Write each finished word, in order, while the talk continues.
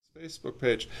Facebook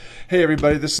page. Hey,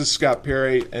 everybody, this is Scott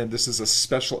Perry, and this is a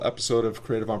special episode of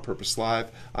Creative on Purpose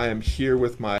Live. I am here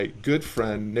with my good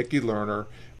friend, Nikki Lerner.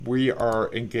 We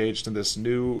are engaged in this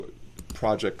new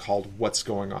project called What's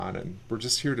Going On, and we're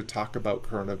just here to talk about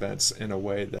current events in a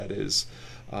way that is.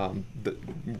 That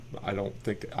I don't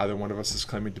think either one of us is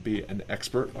claiming to be an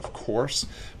expert, of course,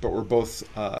 but we're both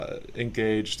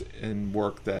engaged in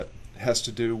work that has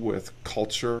to do with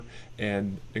culture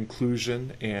and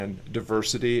inclusion and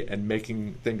diversity and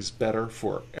making things better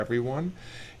for everyone.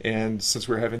 And since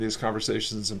we're having these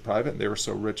conversations in private and they were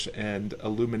so rich and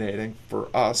illuminating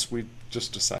for us, we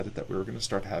just decided that we were going to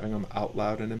start having them out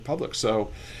loud and in public.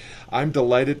 So I'm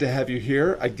delighted to have you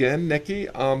here again, Nikki.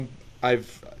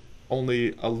 I've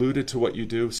only alluded to what you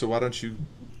do, so why don't you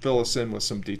fill us in with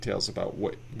some details about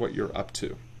what you're up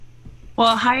to?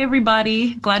 Well, hi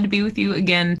everybody. Glad to be with you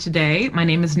again today. My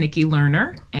name is Nikki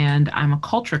Lerner, and I'm a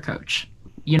culture coach.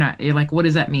 You're like, what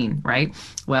does that mean, right?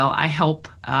 Well, I help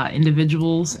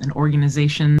individuals and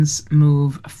organizations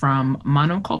move from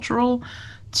monocultural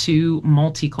to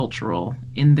multicultural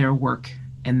in their work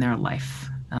and their life.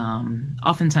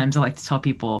 Oftentimes, I like to tell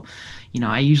people,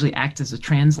 I usually act as a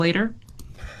translator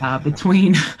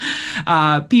between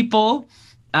people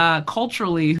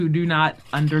culturally who do not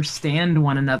understand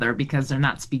one another because they're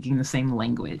not speaking the same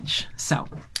language. So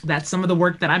that's some of the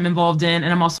work that I'm involved in.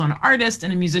 And I'm also an artist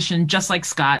and a musician, just like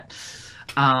Scott.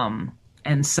 Yeah,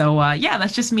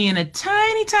 that's just me in a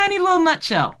tiny, tiny little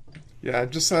nutshell. Yeah,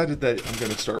 I've decided that I'm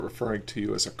going to start referring to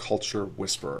you as a culture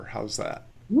whisperer. How's that?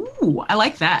 Ooh, I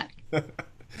like that.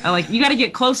 You got to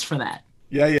get close for that.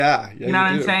 Yeah, You know what you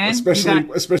I'm do.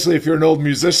 saying? Especially if you're an old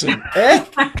musician.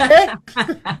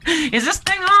 Is this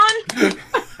thing on?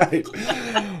 Right.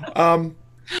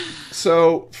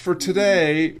 So for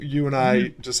today, you and I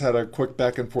just had a quick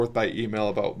back and forth by email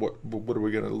about what are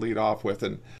we going to lead off with,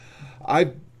 and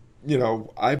I,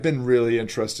 I've been really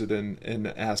interested in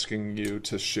asking you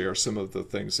to share some of the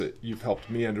things that you've helped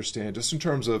me understand, just in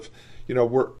terms of,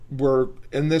 we're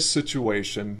in this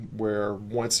situation where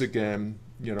once again,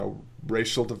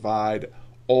 racial divide,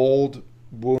 old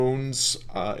wounds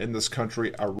in this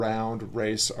country around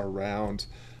race, around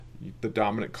the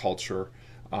dominant culture,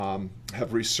 have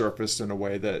resurfaced in a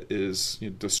way that is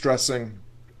distressing,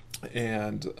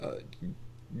 and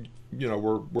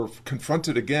we're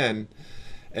confronted again,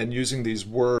 and using these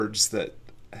words that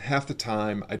half the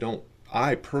time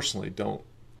I personally don't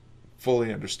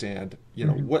fully understand.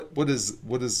 What does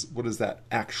that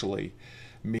actually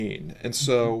mean? And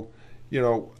so,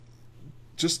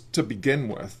 just to begin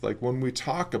with, like when we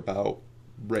talk about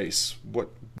race,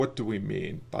 what do we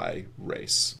mean by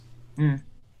race? Mm.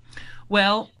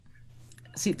 Well,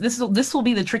 see, this will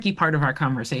be the tricky part of our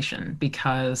conversation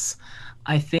because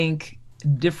I think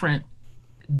different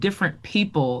different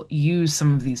people use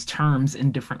some of these terms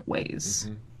in different ways.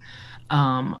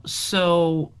 Hmm.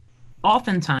 So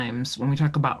oftentimes when we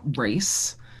talk about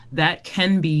race, that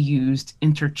can be used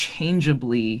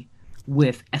interchangeably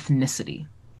with ethnicity.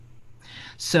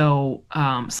 So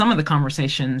some of the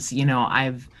conversations,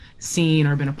 I've seen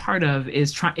or been a part of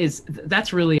is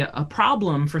that's really a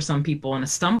problem for some people and a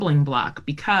stumbling block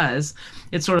because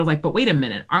it's sort of like, but wait a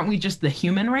minute, aren't we just the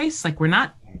human race? Like we're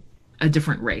not a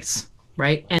different race,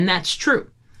 right? And that's true.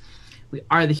 We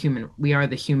are the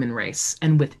human race.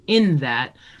 And within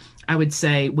that, I would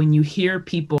say when you hear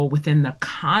people within the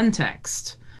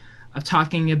context of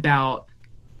talking about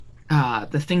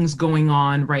the things going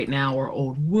on right now or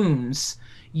old wounds,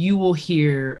 you will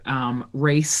hear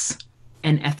race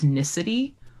and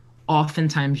ethnicity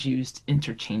oftentimes used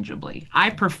interchangeably. I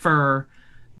prefer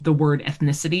the word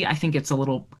ethnicity. I think it's a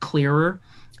little clearer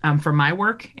for my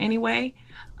work anyway.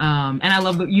 And I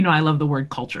love the word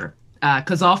culture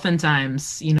because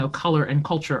oftentimes, color and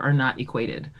culture are not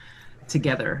equated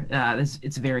together.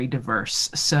 It's very diverse.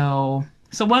 So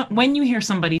when you hear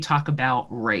somebody talk about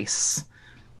race,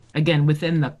 again,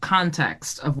 within the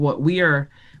context of what we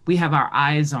have our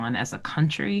eyes on as a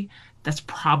country, that's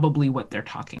probably what they're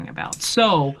talking about.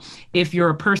 So if you're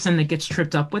a person that gets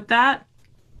tripped up with that,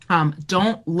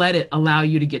 don't let it allow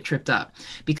you to get tripped up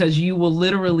because you will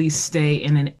literally stay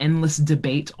in an endless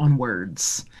debate on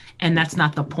words. And that's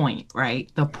not the point, right?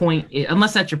 The point is,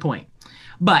 unless that's your point.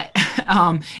 But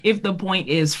if the point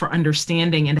is for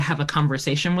understanding and to have a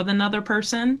conversation with another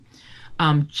person,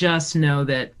 just know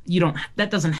that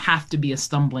that doesn't have to be a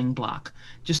stumbling block.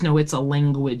 Just know it's a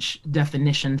language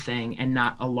definition thing and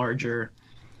not a larger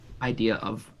idea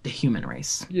of the human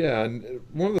race. Yeah, and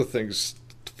one of the things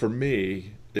for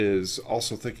me is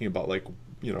also thinking about, like,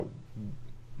 you know,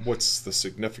 what's the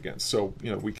significance. So,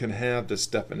 we can have this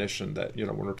definition that,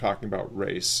 when we're talking about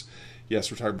race, yes,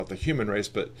 we're talking about the human race,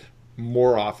 but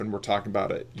more often we're talking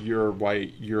about it. You're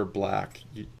white, you're black,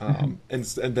 Mhm.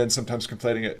 and then sometimes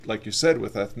conflating it, like you said,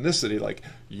 with ethnicity, like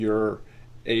you're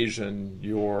Asian,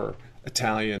 you're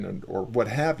Italian, or what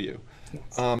have you.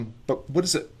 Yes. But what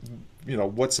is it?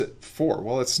 What's it for?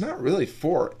 Well, it's not really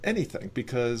for anything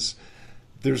because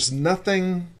there's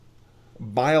nothing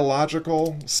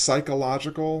biological,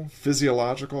 psychological,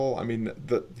 physiological. I mean,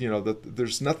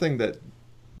 there's nothing that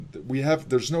we have.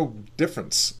 There's no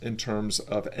difference in terms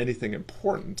of anything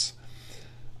important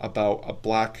about a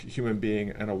black human being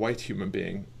and a white human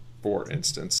being, for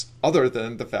instance, other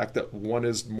than the fact that one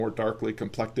is more darkly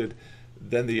complected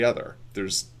than the other.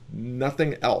 There's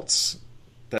nothing else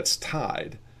that's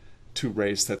tied to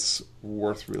race that's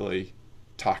worth really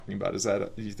talking about.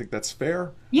 Do you think that's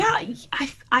fair? Yeah,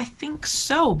 I think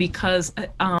so because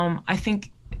I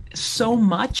think so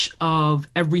much of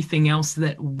everything else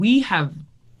that we have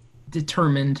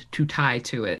determined to tie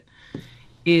to it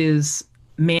is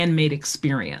man-made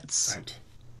experience, Right.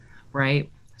 right?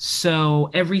 So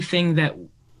everything that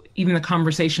even the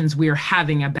conversations we're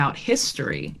having about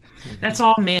history, Mm-hmm. that's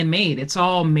all man-made. It's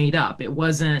all made up. It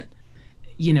wasn't,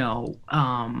 you know,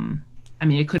 I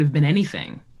mean, it could have been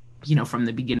anything, from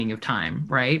the beginning of time,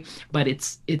 right? But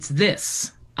it's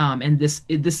this. And this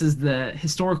is the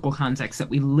historical context that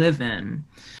we live in.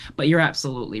 But you're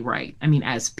absolutely right. I mean,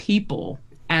 as people,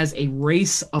 as a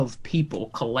race of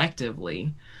people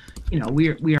collectively,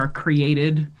 we are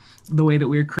created the way that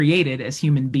we're created as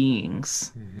human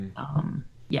beings. Mm-hmm.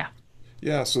 Yeah.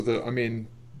 Yeah. So I mean,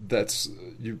 that's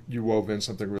you wove in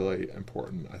something really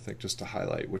important, I think, just to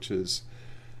highlight, which is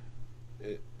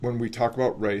when we talk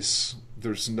about race,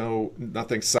 there's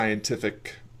nothing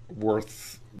scientific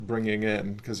worth bringing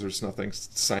in because there's nothing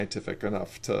scientific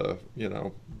enough to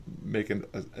make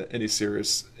any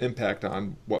serious impact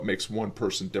on what makes one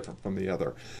person different from the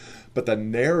other. But the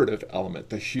narrative element,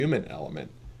 the human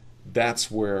element, that's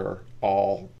where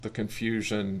all the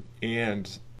confusion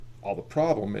and all the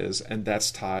problem is, and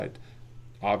that's tied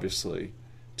obviously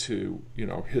to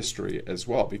history as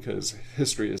well, because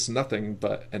history is nothing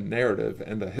but a narrative,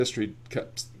 and the history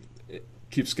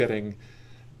keeps getting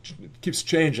keeps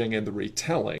changing in the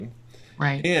retelling,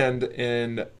 Right. and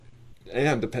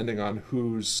depending on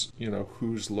who's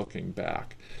looking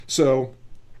back. So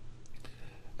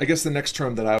I guess the next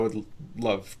term that I would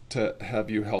love to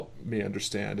have you help me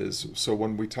understand is, so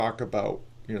when we talk about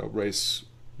race,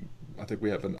 I think we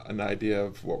have an idea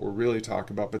of what we're really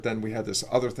talking about, but then we have this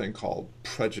other thing called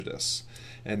prejudice,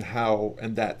 and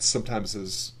that sometimes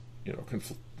is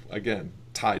again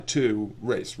tied to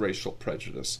racial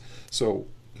prejudice. So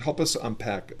help us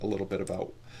unpack a little bit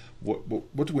about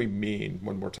what do we mean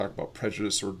when we're talking about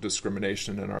prejudice or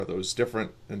discrimination, and are those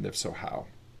different, and if so, how?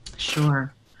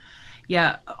 Sure.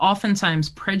 Yeah, oftentimes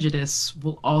prejudice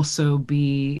will also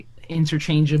be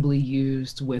interchangeably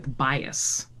used with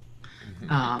bias.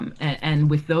 Mm-hmm. And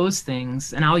with those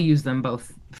things, and I'll use them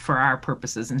both for our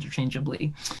purposes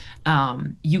interchangeably,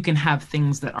 you can have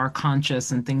things that are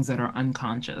conscious and things that are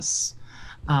unconscious.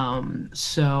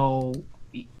 So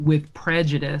with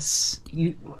prejudice,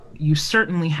 you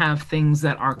certainly have things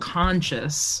that are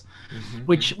conscious, Mm-hmm.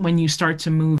 which when you start to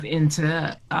move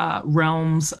into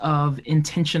realms of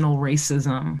intentional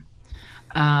racism,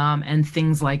 and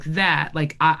things like that.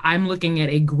 Like I'm looking at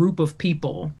a group of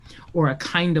people or a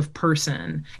kind of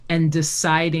person and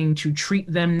deciding to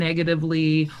treat them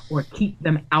negatively or keep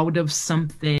them out of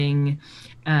something,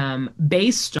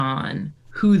 based on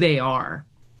who they are,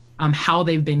 how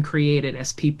they've been created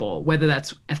as people, whether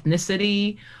that's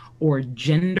ethnicity or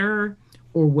gender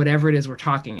or whatever it is we're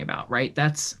talking about, right?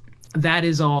 That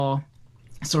is all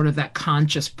sort of that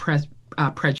conscious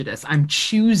prejudice. I'm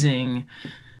choosing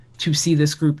to see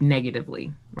this group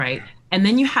negatively, right? And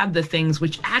then you have the things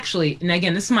which actually, and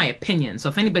again, this is my opinion. So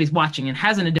if anybody's watching and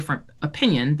has a different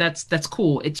opinion, that's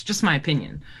cool. It's just my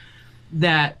opinion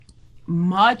that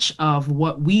much of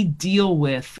what we deal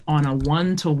with on a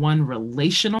one-to-one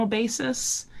relational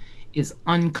basis is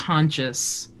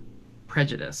unconscious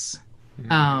prejudice.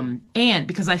 And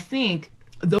because I think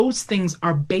those things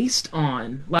are based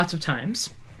on lots of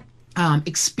times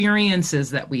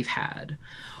experiences that we've had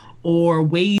or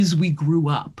ways we grew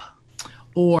up,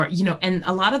 or and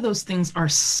a lot of those things are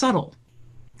subtle,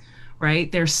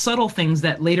 right? They're subtle things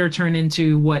that later turn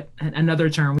into what another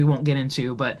term we won't get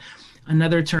into, but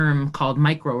another term called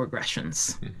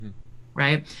microaggressions. Mm-hmm.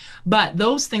 Right? But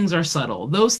those things are subtle.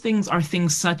 Those things are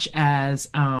things such as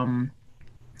I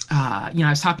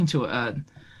was talking to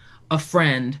a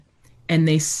friend, and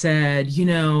they said,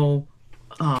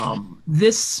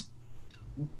 this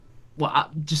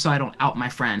just so I don't out my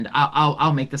friend,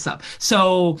 I'll make this up.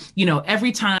 So,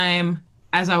 every time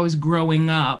as I was growing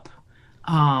up,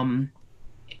 um,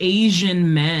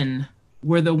 Asian men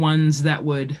were the ones that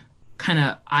would kind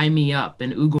of eye me up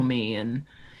and oogle me and,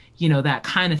 that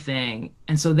kind of thing.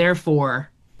 And so therefore,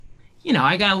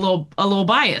 I got a little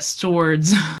bias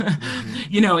towards,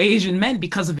 Hmm. Asian men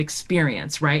because of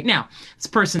experience, right? Now, this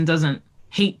person doesn't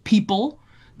hate people,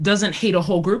 doesn't hate a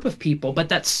whole group of people, but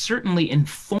that certainly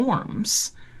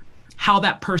informs how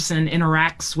that person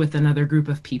interacts with another group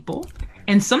of people.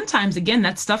 And sometimes, again,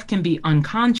 that stuff can be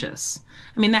unconscious.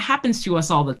 I mean, that happens to us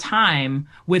all the time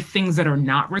with things that are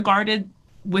not regarded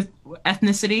with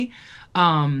ethnicity.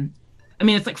 I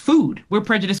mean, it's like food. We're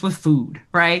prejudiced with food,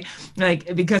 right?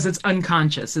 Like because it's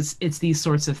unconscious. It's these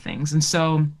sorts of things. And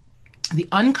so the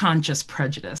unconscious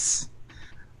prejudice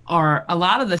are a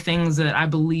lot of the things that I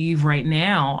believe right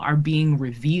now are being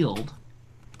revealed.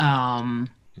 Um,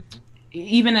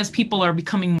 Even as people are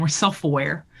becoming more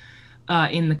self-aware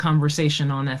in the conversation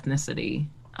on ethnicity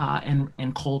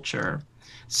and culture.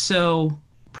 So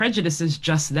prejudice is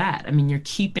just that. I mean, you're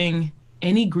keeping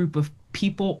any group of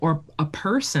people or a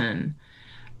person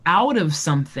out of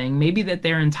something, maybe that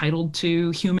they're entitled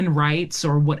to, human rights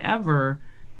or whatever,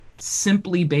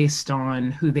 simply based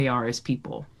on who they are as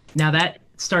people. Now that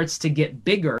starts to get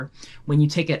bigger when you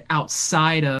take it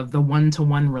outside of the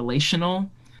one-to-one relational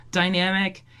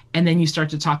dynamic, and then you start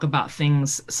to talk about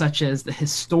things such as the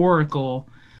historical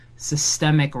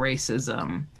systemic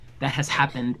racism that has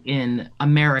happened in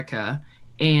America,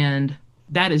 and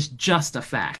that is just a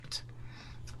fact.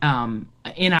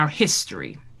 In our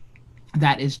history,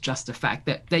 that is just a fact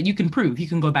that you can prove. You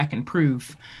can go back and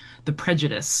prove the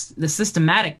prejudice, the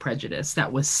systematic prejudice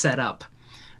that was set up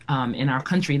in our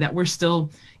country that we're still,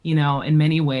 in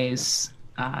many ways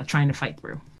trying to fight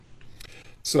through.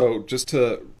 So just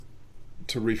to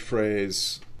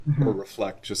rephrase or Mhm.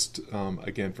 reflect, just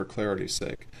again for clarity's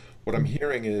sake, what I'm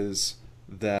hearing is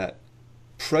that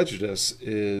prejudice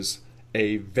is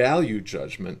a value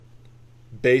judgment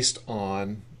based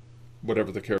on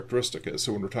whatever the characteristic is.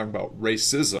 So when we're talking about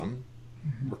racism,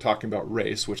 we're talking about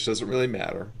race, which doesn't really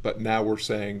matter. But now we're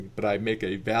saying, but I make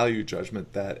a value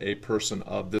judgment that a person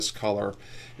of this color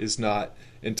is not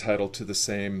entitled to the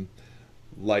same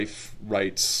life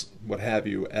rights, what have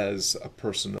you, as a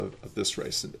person of this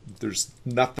race. There's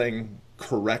nothing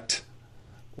correct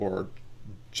or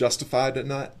justified in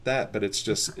that, but it's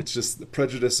just the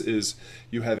prejudice is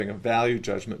you having a value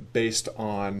judgment based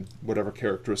on whatever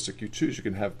characteristic you choose. You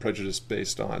can have prejudice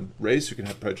based on race, you can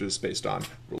have prejudice based on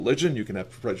religion, you can have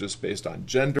prejudice based on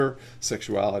gender,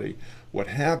 sexuality, what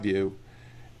have you.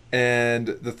 And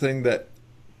the thing that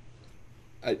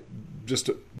I just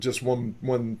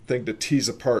one thing to tease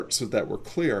apart so that we're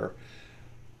clear.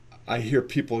 I hear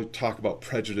people talk about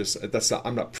prejudice. That's not,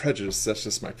 I'm not prejudiced. That's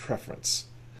just my preference.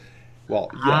 Well,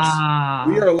 yes, we Ah,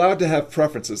 are allowed to have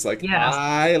preferences. Like, yes,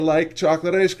 I like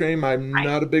chocolate ice cream. I'm right,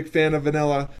 not a big fan of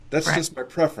vanilla. That's right. just my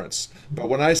preference. But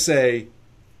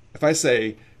if I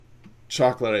say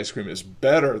chocolate ice cream is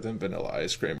better than vanilla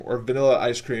ice cream, or vanilla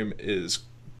ice cream is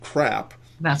crap,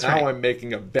 That's now right. I'm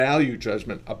making a value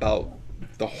judgment about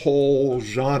the whole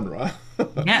genre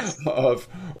Yes. of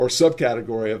or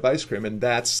subcategory of ice cream, and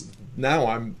that's now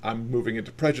I'm moving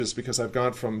into prejudice because I've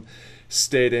gone from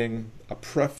stating a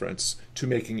preference to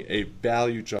making a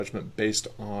value judgment based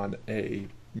on a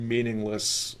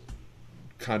meaningless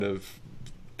kind of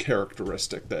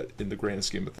characteristic that in the grand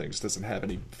scheme of things doesn't have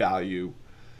any value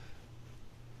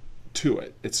to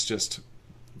it. It's just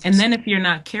And then if you're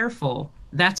not careful,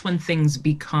 that's when things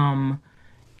become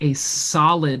a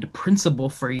solid principle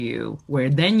for you, where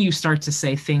then you start to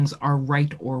say things are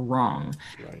right or wrong.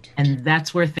 right. And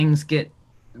that's where things get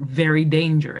very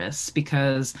dangerous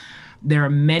because there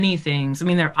are many things. I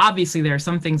mean, there are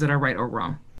some things that are right or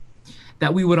wrong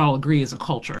that we would all agree as a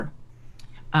culture.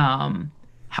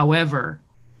 However,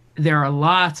 there are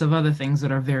lots of other things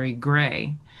that are very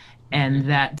gray, and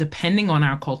that depending on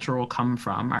our cultural come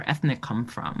from, our ethnic come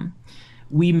from,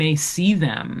 we may see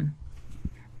them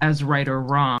as right or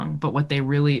wrong, but what they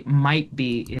really might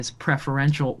be is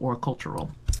preferential or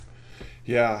cultural.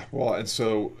 Yeah, well, and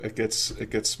so it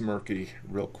gets murky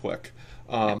real quick.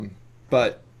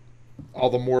 But all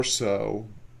the more so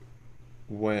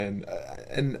when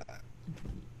and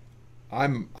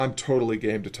I'm totally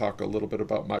game to talk a little bit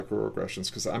about microaggressions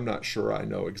because I'm not sure I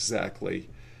know exactly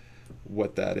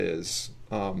what that is.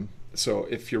 So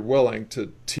if you're willing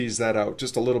to tease that out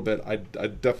just a little bit,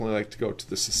 I'd definitely like to go to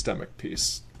the systemic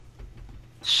piece.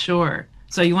 Sure.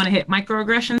 So you want to hit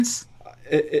microaggressions?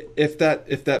 if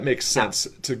that makes sense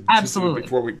to do Absolutely.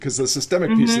 before we, because the systemic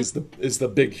piece Hmm. is the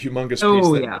big humongous piece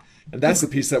Oh that, yeah. and that's the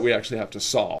piece that we actually have to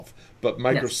solve. But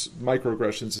Yes.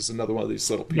 microaggressions is another one of these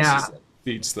little pieces Yeah. that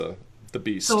feeds the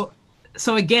beast. So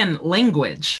so again,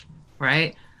 language,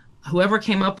 right? Whoever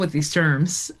came up with these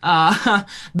terms,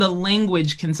 the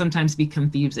language can sometimes be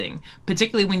confusing,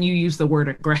 particularly when you use the word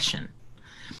aggression.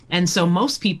 And so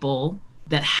most people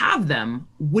that have them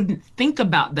wouldn't think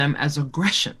about them as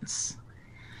aggressions.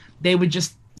 They would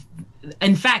just,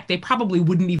 in fact, they probably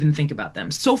wouldn't even think about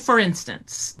them. So for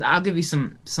instance, I'll give you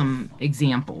some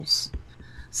examples.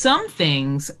 Some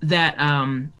things that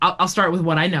I'll start with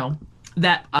what I know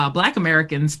that Black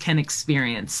Americans can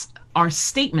experience are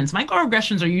statements.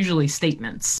 Microaggressions are usually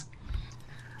statements.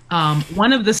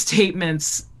 One of the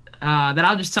statements that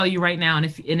I'll just tell you right now, and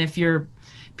if your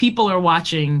people are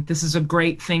watching, this is a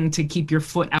great thing to keep your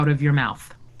foot out of your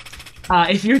mouth.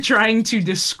 If you're trying to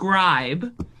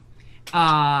describe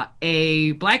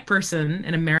a Black person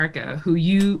in America who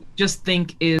you just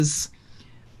think is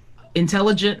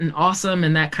intelligent and awesome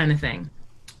and that kind of thing,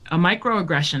 a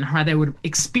microaggression, how they would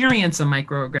experience a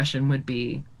microaggression would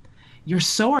be, you're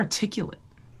so articulate.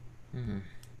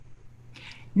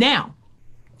 Now,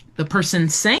 the person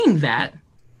saying that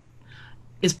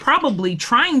is probably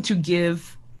trying to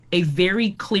give a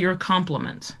very clear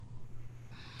compliment.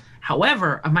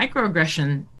 However, a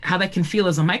microaggression, how that can feel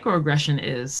as a microaggression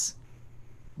is,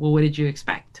 well, what did you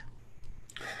expect?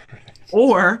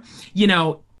 Or,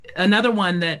 another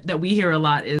one that we hear a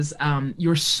lot is,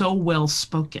 you're so well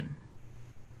spoken,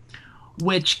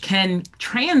 which can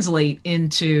translate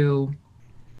into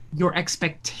your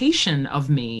expectation of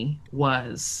me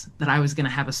was that I was going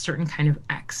to have a certain kind of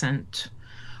accent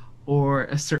or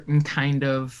a certain kind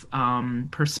of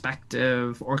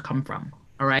perspective or come from.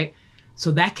 All right.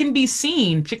 So that can be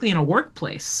seen, particularly in a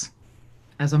workplace,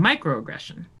 as a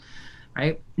microaggression.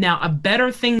 Right. Now, a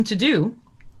better thing to do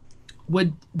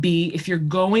would be if you're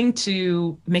going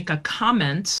to make a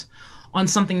comment on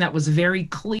something that was very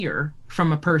clear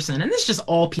from a person, and this is just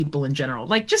all people in general,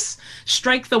 like just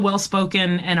strike the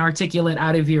well-spoken and articulate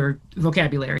out of your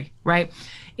vocabulary, right?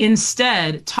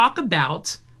 Instead, talk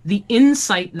about the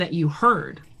insight that you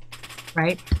heard,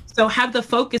 right? So have the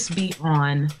focus be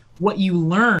on what you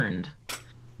learned,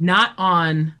 not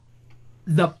on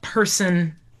the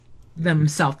person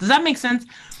themselves. Does that make sense?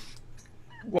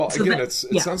 Well, So again, that, it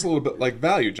yeah, sounds a little bit like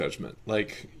value judgment.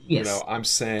 Like, yes, I'm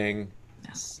saying,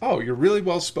 yes, "Oh, you're really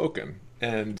well spoken,"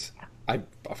 and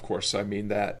of course, I mean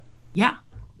that yeah,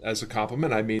 as a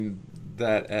compliment. I mean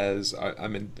that as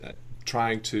I'm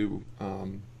trying to.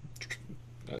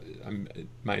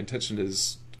 My intention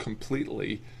is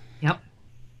completely yep,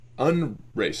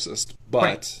 unracist,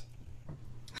 right,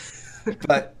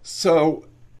 but so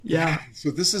yeah, yeah.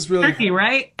 So this is really tricky,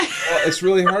 right? well, it's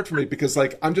really hard for me because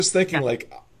like I'm just thinking Yeah.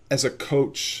 like as a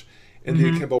coach in the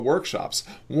Hmm. Akimbo workshops,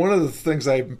 one of the things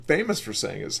I'm famous for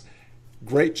saying is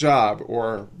great job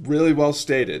or really well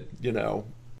stated,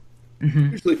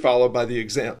 Hmm. usually followed by the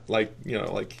exam like,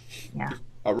 like Yeah.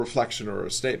 a reflection or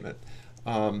a statement.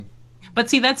 Um, But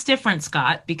see, that's different,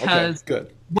 Scott, okay, because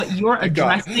good. what you're Thank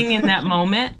God. addressing in that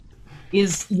moment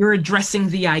is you're addressing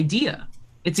the idea.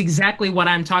 It's exactly what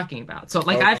I'm talking about. So,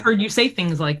 like, I've Okay. heard you say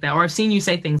things like that, or I've seen you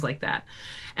say things like that.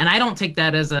 And I don't take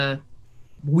that as a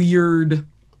weird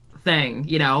thing,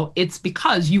 it's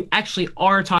because you actually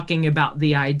are talking about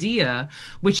the idea,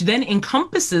 which then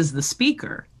encompasses the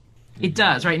speaker. It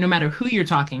does, right? No matter who you're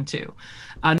talking to,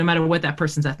 no matter what that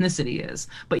person's ethnicity is.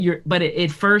 But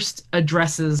it first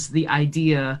addresses the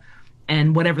idea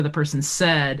and whatever the person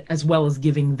said, as well as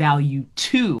giving value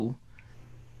to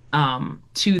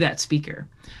that speaker.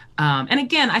 And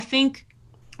again, I think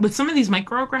with some of these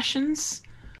microaggressions,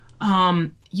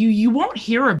 you won't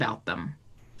hear about them,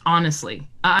 honestly.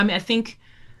 I mean, I think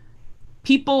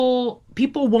people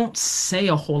won't say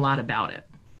a whole lot about it.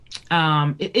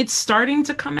 It's starting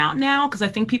to come out now because I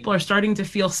think people are starting to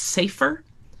feel safer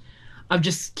of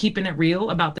just keeping it real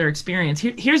about their experience.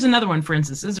 Here's another one, for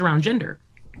instance, this is around gender.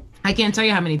 I can't tell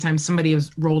you how many times somebody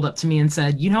has rolled up to me and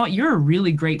said, you know what, you're a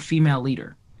really great female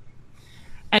leader.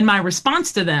 And my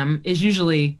response to them is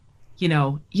usually, you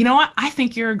know what, I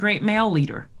think you're a great male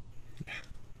leader.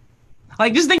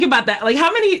 Like, just think about that. Like,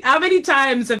 how many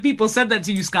times have people said that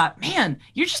to you, Scott? Man,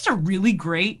 you're just a really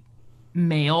great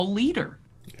male leader.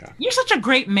 Yeah. You're such a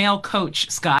great male coach,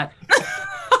 Scott.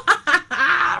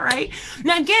 Right?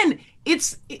 Now, again,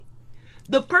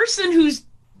 the person who's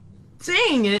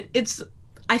saying it,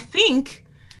 I think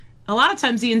a lot of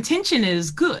times the intention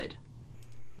is good.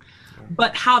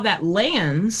 But how that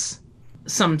lands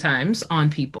sometimes on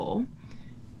people,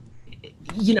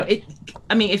 it,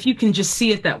 I mean, if you can just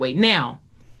see it that way. Now,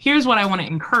 here's what I want to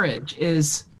encourage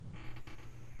is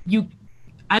you,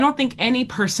 I don't think any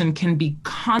person can be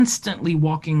constantly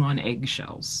walking on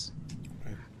eggshells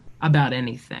about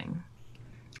anything.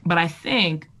 But I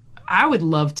think I would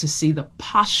love to see the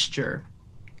posture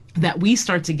that we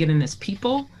start to get in as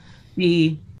people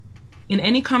be in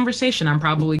any conversation. I'm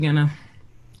probably gonna,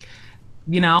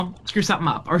 screw something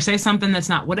up or say something that's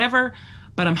not whatever.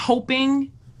 But I'm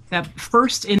hoping that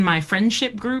first in my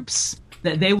friendship groups,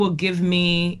 that they will give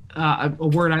me a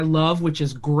word I love, which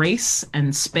is grace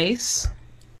and space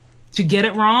to get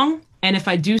it wrong. And if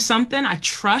I do something, I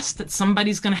trust that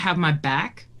somebody's going to have my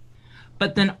back.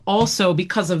 But then also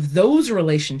because of those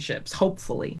relationships,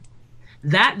 hopefully,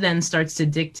 that then starts to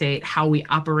dictate how we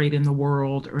operate in the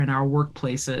world or in our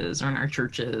workplaces or in our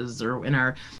churches or in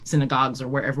our synagogues or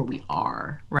wherever we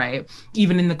are, right?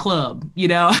 Even in the club,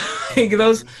 like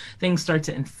those things start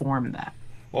to inform that.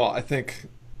 Well, I think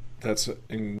that's,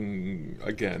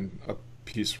 again, a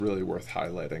piece really worth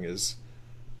highlighting is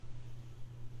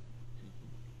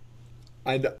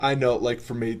I know, like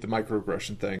for me, the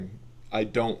microaggression thing, I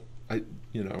don't, I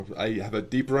have a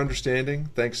deeper understanding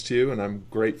thanks to you, and I'm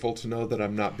grateful to know that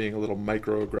I'm not being a little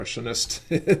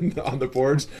microaggressionist on the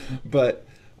boards, but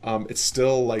it's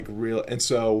still like real. And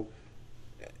so,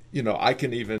 I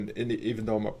can even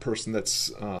though I'm a person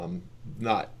that's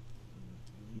not,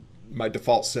 my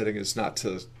default setting is not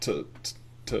to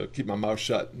keep my mouth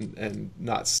shut and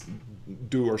not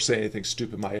do or say anything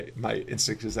stupid. My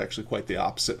instinct is actually quite the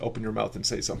opposite. Open your mouth and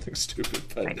say something stupid.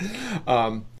 But right.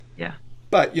 Yeah.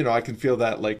 But I can feel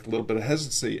that like little bit of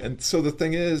hesitancy. And so the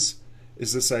thing is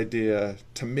this idea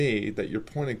to me that you're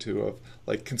pointing to of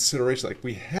like consideration. Like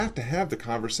we have to have the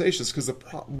conversations because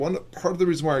one part of the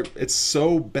reason why it's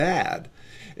so bad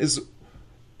is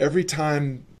every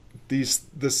time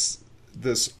this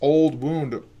old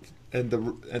wound and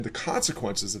the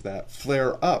consequences of that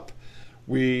flare up,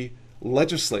 we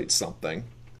legislate something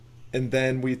and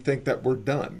then we think that we're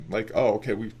done. Like, oh,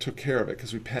 okay, we took care of it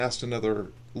because we passed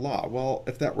another law. Well,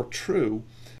 if that were true,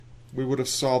 we would have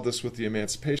solved this with the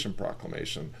Emancipation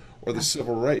Proclamation or the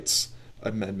Civil Rights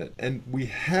Amendment, and we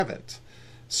haven't.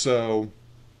 So,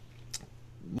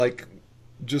 like,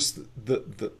 just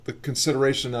the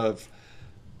consideration of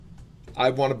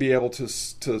I want to be able to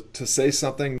say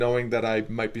something knowing that I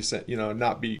might be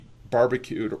not be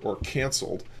barbecued or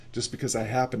canceled just because I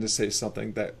happen to say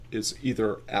something that is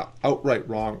either outright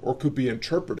wrong or could be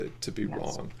interpreted to be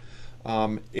wrong.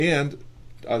 And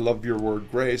I love your word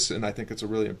grace, and I think it's a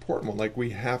really important one. Like we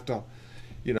have to,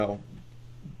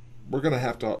 we're going to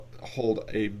have to hold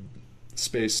a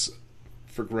space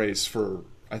for grace for,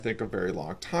 I think, a very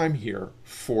long time here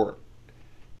for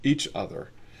each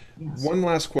other. Yes. One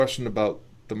last question about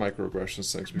the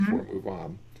microaggressions things before we move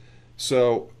on.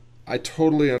 So I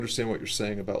totally understand what you're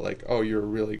saying about like, oh, you're a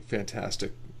really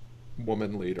fantastic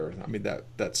woman leader. I mean,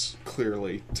 that's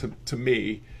clearly to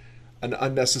me an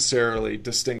unnecessarily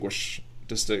distinguishing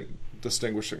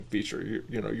feature.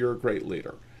 You're a great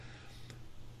leader.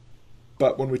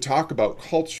 But when we talk about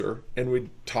culture and we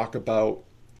talk about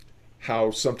how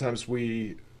sometimes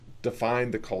we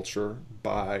define the culture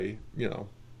by,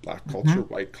 black culture,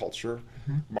 white culture,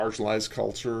 marginalized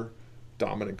culture,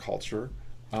 dominant culture,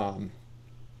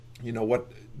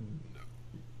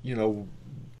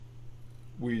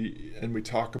 we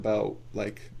talk about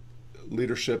like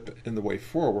leadership in the way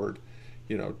forward,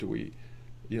 do we,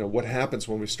 what happens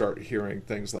when we start hearing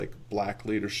things like black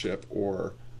leadership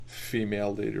or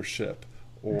female leadership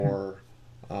or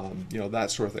that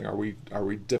sort of thing? Are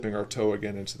we dipping our toe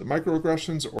again into the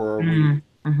microaggressions, or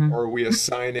are we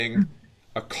assigning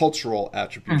a cultural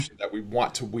attribution that we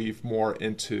want to weave more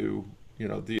into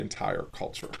the entire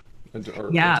culture?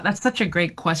 That's such a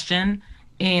great question,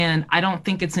 and I don't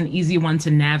think it's an easy one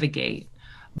to navigate,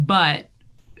 but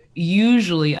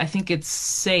usually I think it's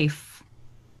safe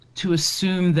to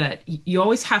assume that you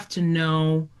always have to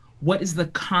know what is the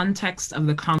context of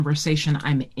the conversation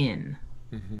I'm in,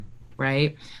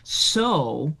 right?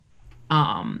 So,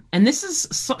 and this is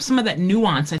some of that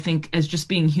nuance, I think, as just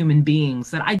being human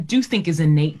beings that I do think is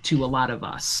innate to a lot of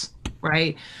us,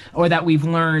 right? Or that we've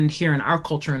learned here in our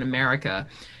culture in America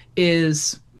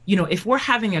is, if we're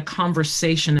having a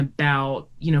conversation about,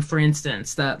 for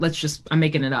instance, I'm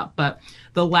making it up, but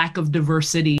the lack of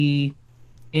diversity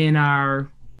in our,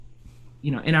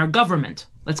 in our government,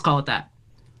 let's call it that,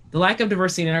 the lack of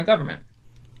diversity in our government.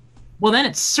 Well, then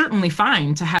it's certainly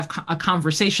fine to have a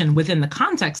conversation within the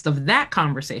context of that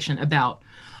conversation about,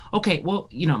 okay, well,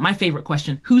 my favorite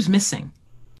question, who's missing?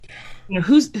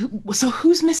 Who's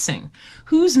missing?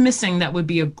 Who's missing that would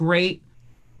be a great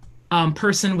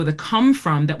person with a come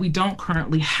from that we don't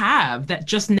currently have, that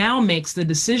just now makes the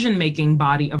decision making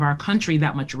body of our country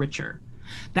that much richer?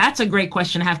 That's a great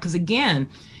question to have, because again,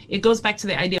 it goes back to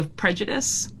the idea of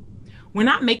prejudice. We're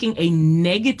not making a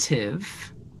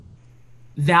negative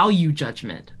value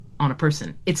judgment on a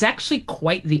person. It's actually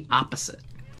quite the opposite.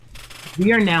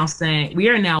 We are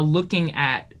now looking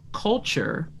at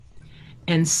culture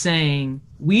and saying,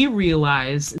 we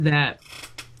realize that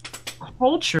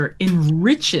culture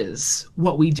enriches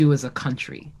what we do as a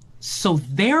country. So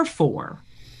therefore,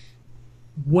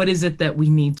 what is it that we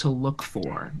need to look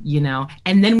for,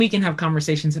 And then we can have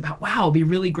conversations about, wow, it'd be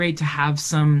really great to have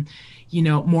some,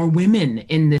 more women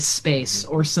in this space,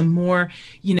 or some more,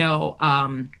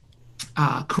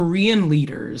 Korean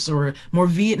leaders, or more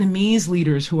Vietnamese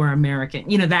leaders who are American,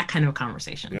 that kind of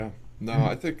conversation. Yeah. No,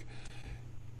 I think,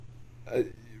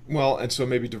 well, and so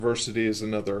maybe diversity is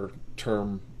another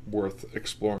term worth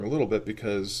exploring a little bit,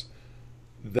 because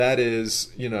that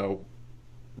is,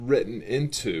 written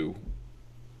into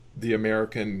the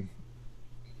American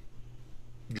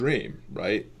dream,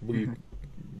 right?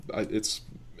 It's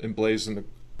emblazoned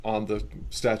on the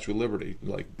Statue of Liberty,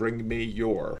 like, bring me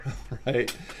your,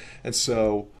 right? And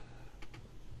so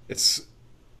it's,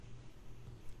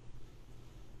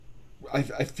 I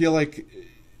feel like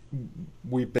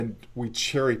we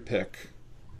cherry pick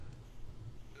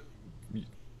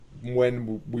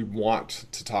when we want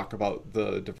to talk about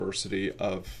the diversity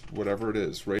of whatever it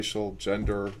is, racial,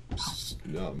 gender,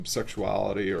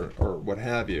 sexuality, or what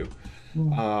have you.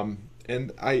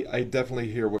 And I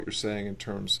definitely hear what you're saying in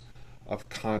terms of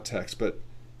context, but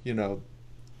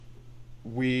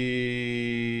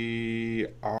we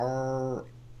are,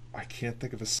 I can't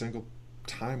think of a single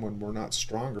time when we're not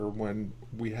stronger, when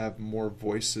we have more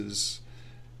voices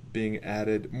being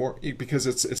added, more, because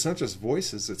it's not just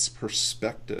voices, it's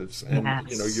perspectives. And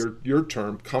Yes. your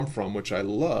term, come from, which I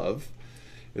love.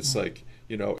 It's like,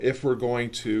 if we're going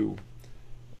to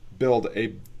build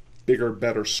a bigger,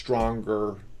 better,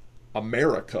 stronger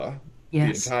America, the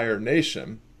Yes. entire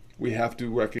nation, we have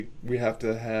to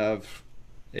have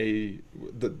the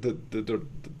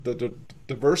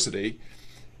diversity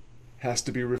has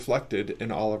to be reflected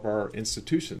in all of our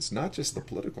institutions, not just the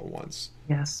political ones.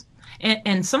 Yes.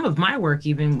 And some of my work,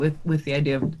 even with the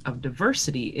idea of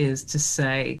diversity, is to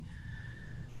say,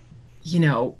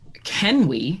 can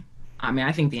we, I mean,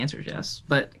 I think the answer is yes,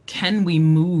 but can we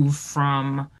move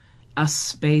from a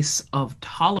space of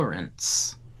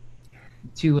tolerance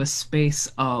to a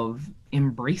space of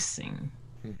embracing?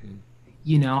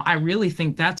 Hmm. I really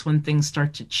think that's when things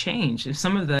start to change. If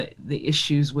some of the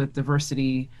issues with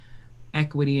diversity,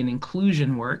 equity, and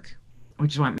inclusion work,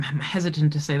 which is why I'm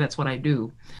hesitant to say that's what I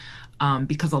do,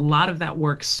 because a lot of that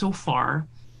work so far,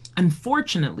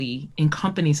 unfortunately, in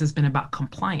companies has been about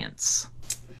compliance.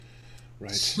 Right.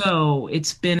 So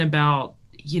it's been about,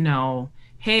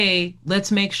 hey,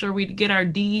 let's make sure we get our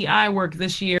DEI work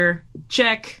this year.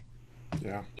 Check.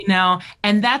 Yeah.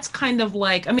 And that's kind of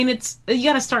like, I mean, you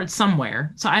got to start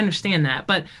somewhere. So I understand that,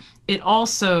 but it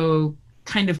also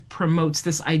kind of promotes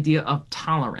this idea of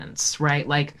tolerance, right?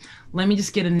 Like, let me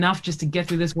just get enough just to get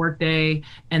through this workday,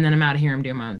 and then I'm out of here. I'm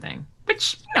doing my own thing,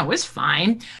 which, is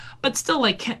fine. But still,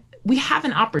 like, we have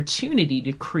an opportunity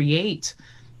to create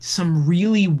some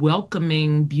really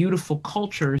welcoming, beautiful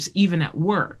cultures, even at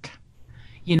work,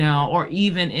 or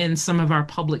even in some of our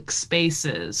public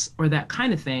spaces, or that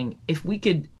kind of thing. If we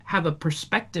could have a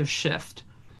perspective shift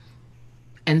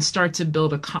and start to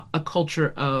build a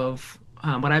culture of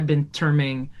what I've been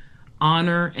terming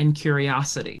honor and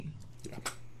curiosity, Yeah.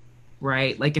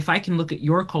 right? Like, if I can look at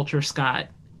your culture, Scott,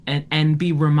 and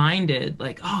be reminded,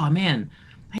 like, oh man,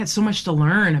 I had so much to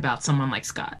learn about someone like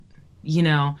Scott, you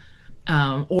know,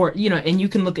 or and you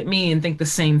can look at me and think the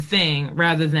same thing,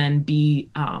 rather than be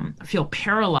feel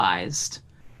paralyzed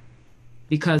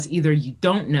because either you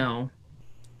don't know,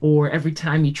 or every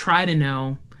time you try to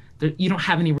know, you don't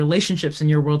have any relationships in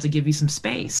your world to give you some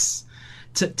space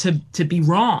to be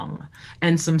wrong,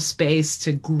 and some space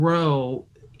to grow,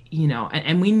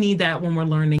 and we need that when we're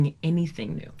learning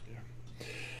anything new.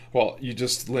 Well, you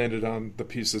just landed on the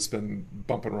piece that's been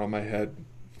bumping around my head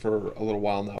for a little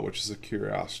while now, which is a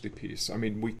curiosity piece. I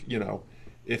mean,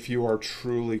 if you are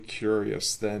truly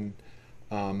curious, then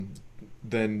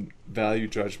value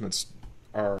judgments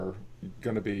are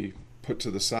going to be put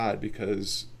to the side,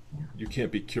 because you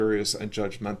can't be curious and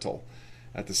judgmental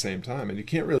at the same time, and you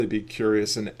can't really be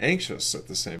curious and anxious at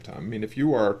the same time. I mean, if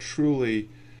you are truly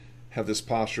have this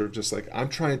posture of just like, I'm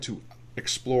trying to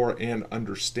explore and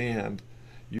understand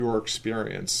your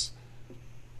experience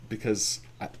because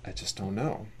I just don't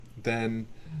know, then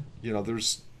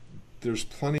there's there's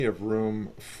plenty of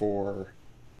room for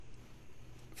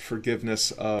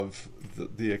forgiveness of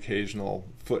the occasional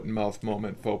foot and mouth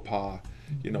moment, faux pas,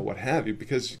 what have you,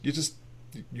 because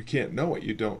you can't know what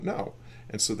you don't know.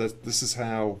 And so that this is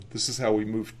how we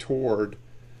move toward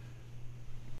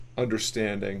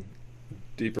understanding,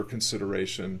 deeper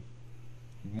consideration,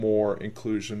 more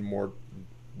inclusion, more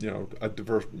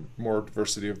more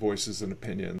diversity of voices and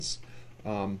opinions,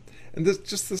 and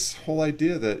this whole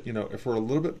idea that if we're a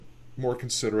little bit more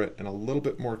considerate and a little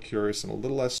bit more curious and a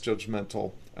little less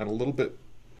judgmental and a little bit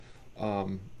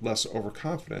less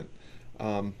overconfident,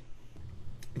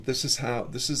 this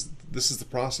is the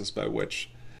process by which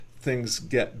things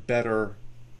get better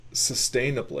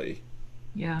sustainably.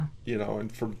 Yeah.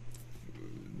 And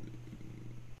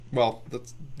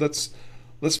let's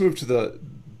move to the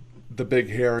big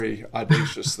hairy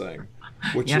audacious thing,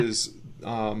 which is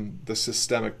the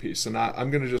systemic piece. And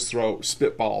I'm going to just throw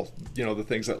spitball, the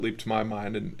things that leap to my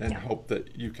mind and hope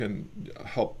that you can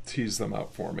help tease them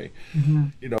out for me.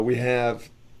 Mm-hmm. We have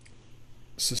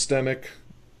systemic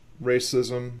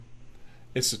racism,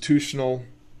 institutional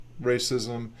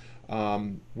racism.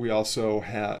 We also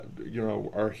have,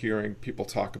 are hearing people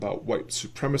talk about white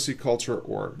supremacy culture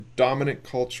or dominant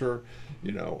culture,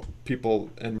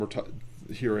 people, and we're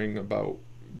hearing about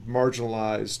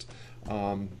marginalized,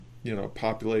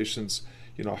 populations.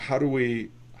 How do we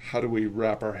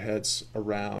wrap our heads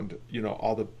around,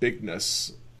 all the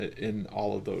bigness in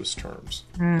all of those terms?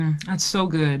 That's so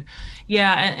good.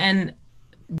 Yeah, and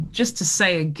just to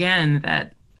say again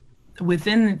that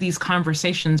within these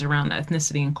conversations around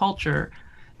ethnicity and culture,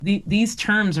 these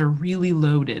terms are really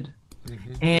loaded.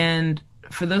 Mm-hmm. And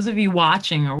for those of you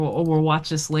watching or will watch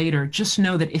this later, just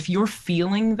know that if you're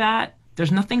feeling that,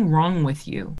 there's nothing wrong with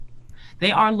you.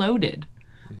 They are loaded.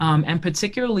 And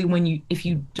particularly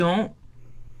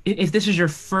if this is your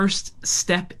first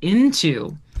step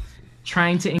into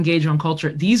trying to engage on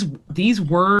culture, these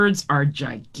words are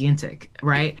gigantic,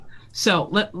 right? So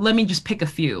let me just pick a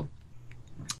few.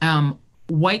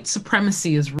 White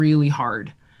supremacy is really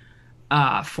hard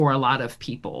for a lot of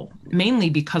people, mainly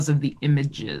because of the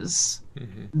images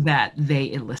that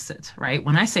they elicit, right?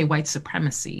 When I say white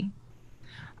supremacy,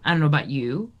 I don't know about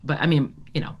you, but I mean,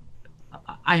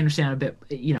 I understand a bit,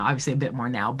 obviously a bit more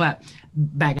now, but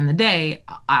back in the day,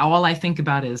 all I think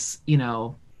about is,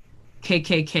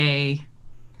 KKK,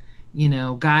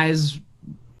 guys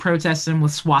protesting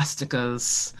with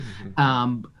swastikas,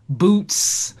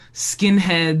 boots,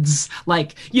 skinheads,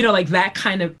 like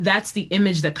that's the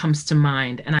image that comes to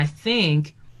mind. And I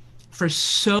think for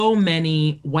so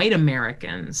many white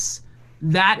Americans,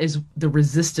 that is the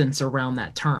resistance around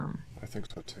that term. I think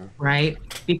so too. Right?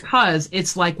 Because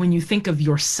it's like when you think of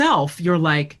yourself, you're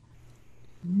like,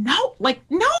 no,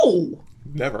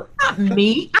 never. Not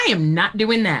me. I am not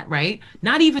doing that, right?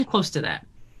 Not even close to that.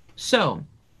 So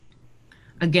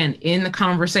again, in the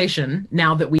conversation,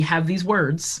 now that we have these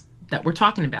words that we're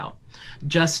talking about,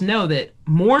 just know that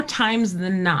more times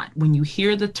than not, when you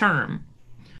hear the term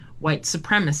white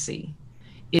supremacy,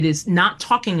 it is not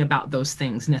talking about those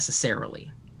things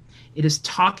necessarily. It is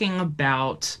talking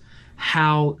about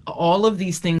how all of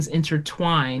these things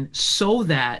intertwine so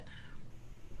that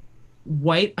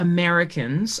white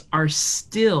Americans are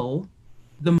still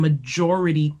the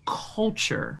majority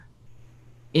culture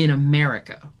in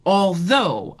America.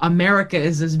 Although America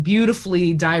is this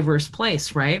beautifully diverse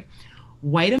place, right?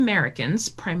 White Americans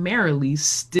primarily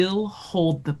still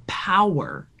hold the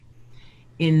power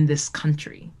in this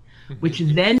country, which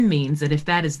then means that if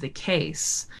that is the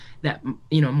case, that,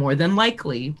 more than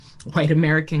likely, white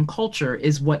American culture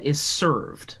is what is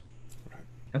served,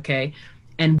 okay?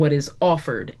 And what is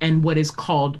offered, and what is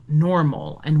called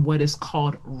normal, and what is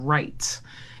called right,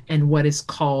 and what is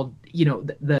called,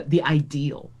 the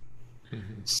ideal.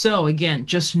 So again,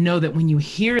 just know that when you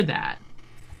hear that,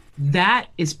 that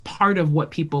is part of what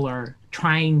people are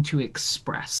trying to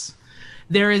express.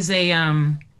 There is a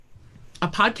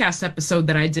podcast episode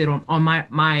that I did on my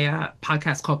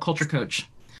podcast called Culture Coach.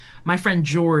 My friend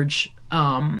George,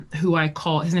 who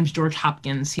his name's George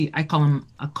Hopkins. I call him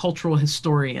a cultural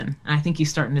historian. And I think he's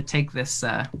starting to take this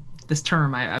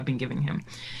term I've been giving him.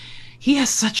 He has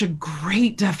such a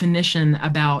great definition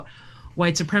about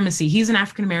white supremacy. He's an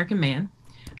African-American man.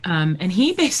 And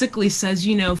he basically says,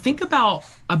 think about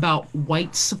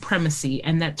white supremacy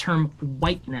and that term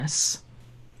whiteness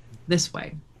this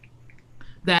way,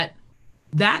 that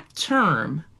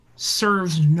term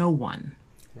serves no one.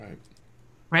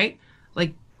 Right?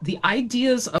 Like the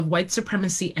ideas of white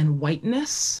supremacy and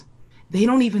whiteness, they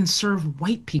don't even serve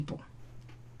white people,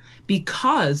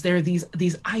 because there are these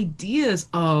ideas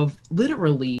of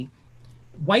literally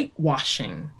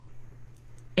whitewashing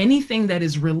anything that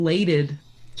is related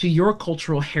to your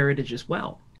cultural heritage as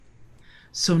well.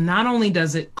 So not only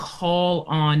does it call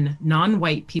on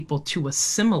non-white people to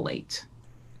assimilate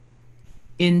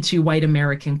into white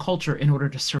American culture in order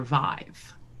to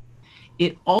survive,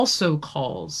 it also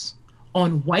calls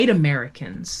on white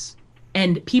Americans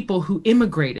and people who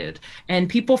immigrated and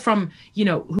people from,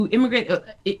 who immigrated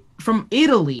from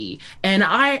Italy and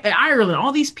Ireland,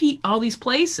 all these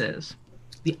places.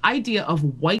 The idea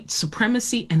of white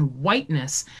supremacy and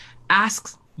whiteness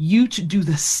asks you to do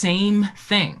the same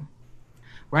thing,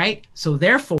 right? So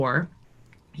therefore,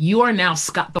 you are now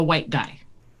Scott the white guy,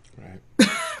 Right.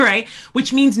 right?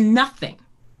 Which means nothing,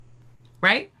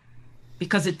 right?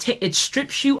 Because it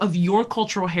strips you of your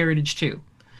cultural heritage too.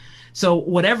 So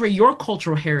whatever your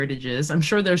cultural heritage is, I'm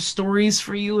sure there's stories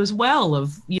for you as well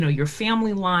of, your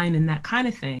family line and that kind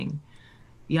of thing.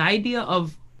 The idea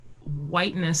of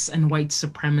whiteness and white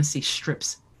supremacy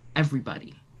strips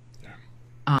everybody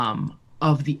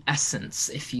of the essence,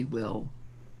 if you will,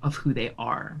 of who they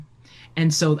are.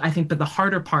 And so I think that the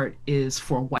harder part is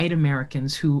for white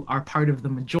Americans who are part of the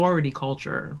majority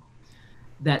culture,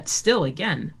 that still,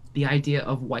 again, the idea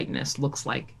of whiteness looks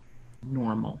like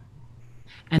normal.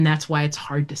 And that's why it's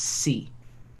hard to see,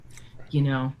 you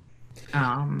know?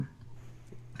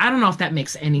 I don't know if that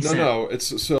makes any No, sense. no,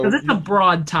 it's so Because it's a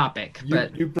broad topic,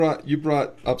 but you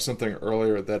brought up something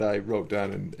earlier that I wrote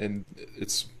down, and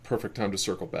it's perfect time to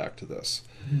circle back to this.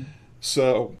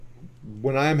 So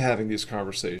when I'm having these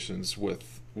conversations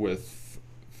with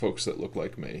folks that look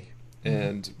like me,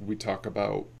 and we talk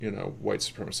about white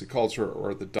supremacy culture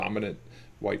or the dominant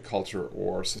white culture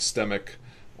or systemic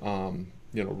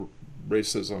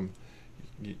racism,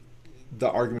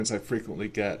 the arguments I frequently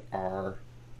get are,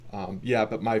 yeah,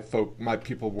 but my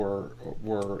people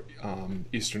were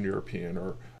Eastern European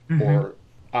or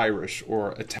Irish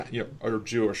or or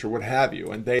Jewish or what have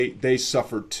you, and they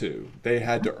suffered too. They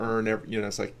had to earn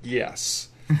it's like, yes,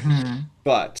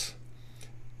 but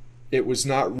it was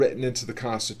not written into the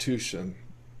Constitution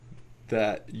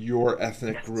that your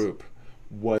ethnic group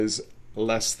was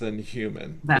less than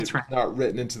human. That's right. It's not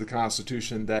written into the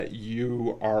Constitution that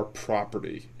you are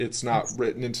property. It's not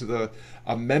written into the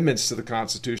amendments to the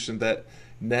Constitution that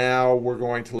now we're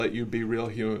going to let you be real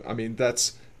human. I mean,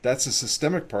 that's a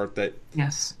systemic part that,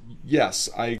 yes,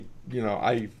 I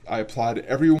applaud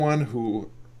everyone who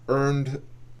earned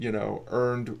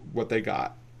what they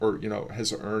got or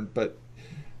has earned, but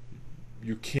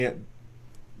you can't.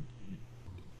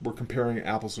 We're comparing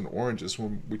apples and oranges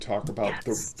when we talk about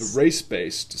the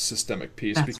race-based systemic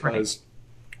piece. That's because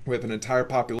we have an entire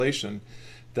population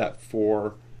that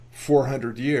for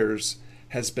 400 years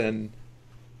has been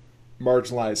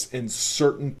marginalized in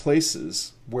certain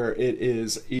places where it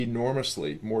is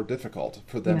enormously more difficult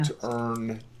for them to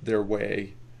earn their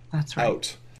way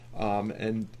out.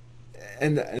 And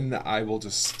I will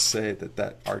just say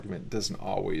that argument doesn't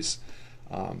always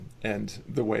end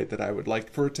the way that I would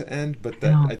like for it to end, but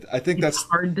I think that's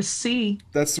hard to see.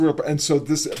 That's the real, and so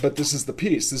this is the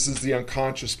piece. This is the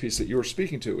unconscious piece that you were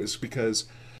speaking to, is because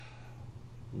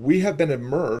we have been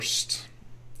immersed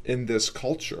in this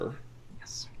culture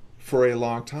for a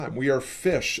long time. We are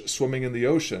fish swimming in the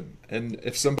ocean, and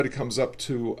if somebody comes up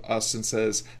to us and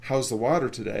says, "How's the water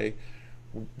today?"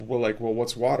 we're like, "Well,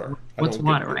 what's water?" What's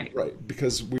water, right? Right,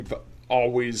 because we've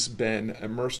always been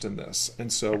immersed in this.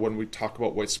 And so when we talk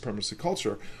about white supremacy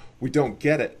culture, we don't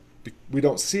get it. We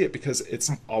don't see it because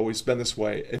it's always been this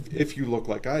way if you look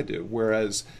like I do.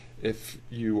 Whereas if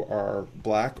you are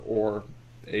black or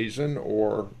Asian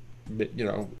or,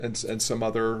 and some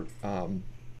other,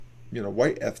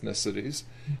 white ethnicities,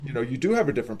 you do have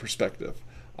a different perspective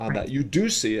on that. You do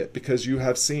see it because you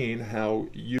have seen how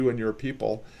you and your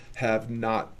people have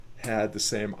not had the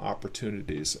same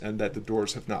opportunities, and that the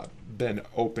doors have not been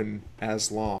open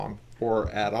as long or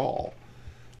at all.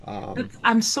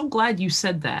 I'm so glad you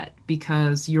said that,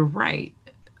 because you're right.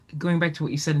 Going back to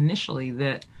what you said initially,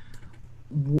 that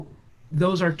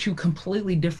those are two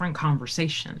completely different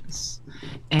conversations.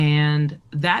 And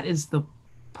that is the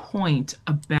point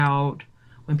about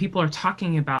when people are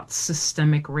talking about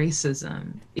systemic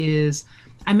racism is,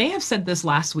 I may have said this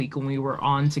last week when we were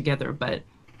on together, but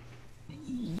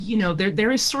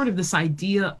there is sort of this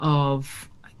idea of,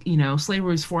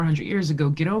 slavery was 400 years ago,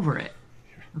 get over it.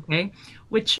 Okay.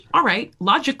 Which, all right,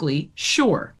 logically,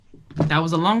 sure, that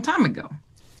was a long time ago.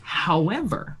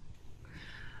 However,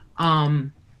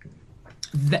 the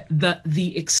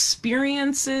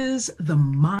experiences, the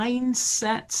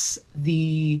mindsets,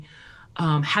 the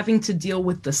having to deal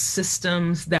with the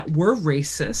systems that were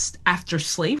racist after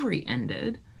slavery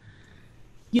ended,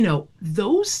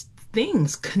 those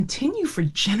things continue for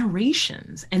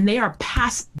generations and they are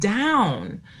passed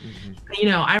down. You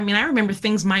know, I mean, I remember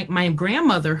things my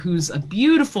grandmother, who's a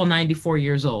beautiful 94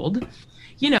 years old,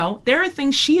 you know, there are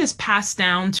things she has passed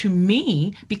down to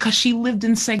me because she lived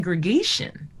in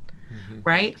segregation,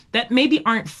 right? That maybe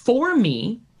aren't for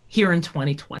me here in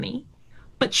 2020,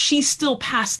 but she still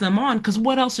passed them on because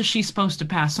what else is she supposed to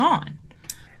pass on,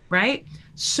 right?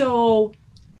 So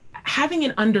having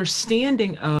an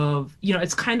understanding of, you know,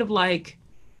 it's kind of like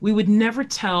we would never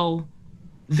tell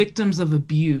victims of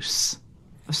abuse,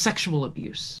 of sexual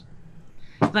abuse,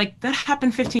 like that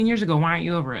happened 15 years ago. Why aren't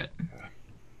you over it?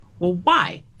 Well,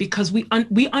 why? Because we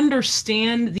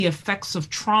understand the effects of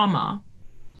trauma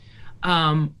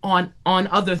on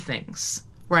other things,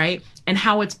 right? And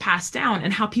how it's passed down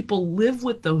and how people live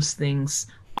with those things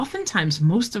oftentimes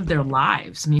most of their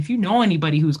lives. I mean, if you know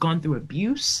anybody who's gone through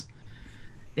abuse,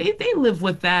 they live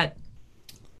with that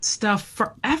stuff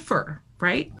forever,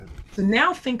 right? So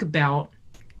now think about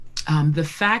the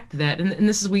fact that, and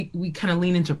this is, we kind of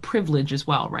lean into privilege as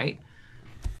well, right?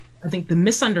 I think the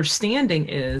misunderstanding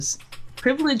is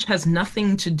privilege has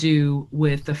nothing to do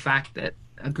with the fact that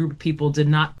a group of people did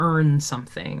not earn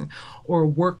something or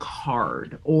work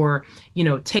hard or, you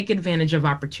know, take advantage of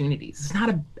opportunities.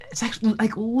 It's actually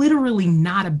like literally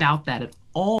not about that at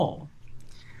all.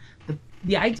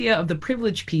 The idea of the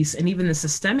privilege piece and even the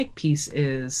systemic piece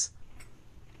is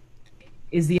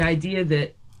the idea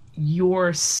that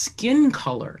your skin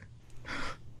color,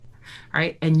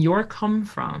 right, and your come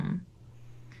from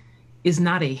is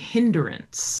not a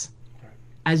hindrance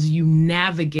as you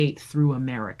navigate through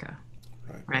America,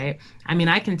 right? I mean,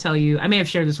 I can tell you, I may have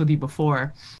shared this with you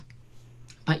before,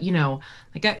 but you know,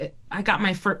 like I got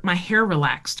my hair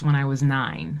relaxed when I was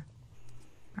 9,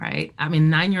 right? I mean,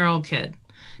 9-year-old kid.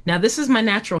 Now this is my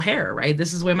natural hair, right?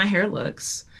 This is where my hair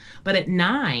looks. But at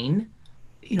 9,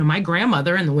 you know, my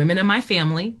grandmother and the women in my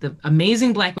family, the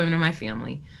amazing Black women in my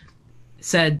family,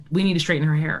 said, we need to straighten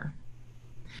her hair.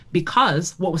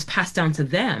 Because what was passed down to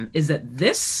them is that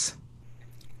this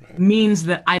means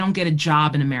that I don't get a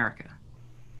job in America,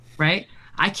 right?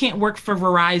 I can't work for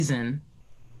Verizon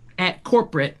at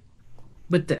corporate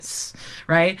with this,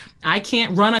 right? I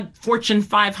can't run a Fortune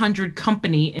 500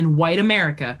 company in white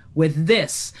America with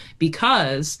this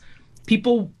because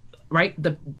people, right,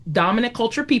 the dominant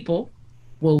culture people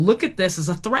will look at this as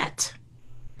a threat,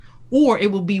 or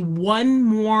it will be one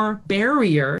more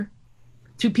barrier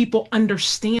to people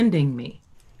understanding me.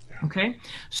 Okay.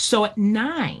 So at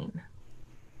 9,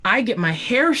 I get my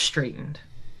hair straightened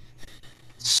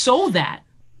so that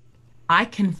I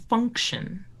can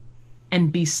function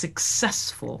and be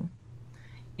successful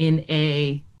in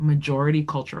a majority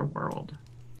culture world.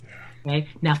 Okay.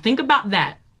 Now think about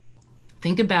that.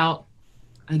 Think about,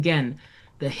 again,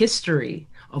 the history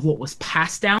of what was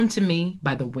passed down to me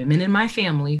by the women in my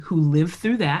family who lived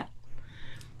through that.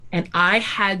 And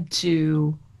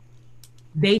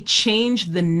they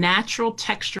changed the natural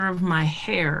texture of my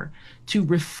hair to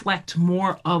reflect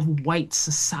more of white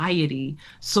society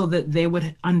so that they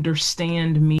would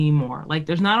understand me more. Like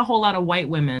there's not a whole lot of white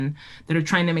women that are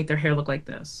trying to make their hair look like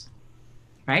this,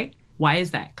 right? Why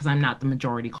is that? Because I'm not the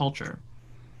majority culture.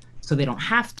 So they don't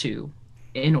have to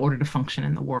in order to function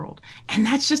in the world. And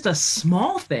that's just a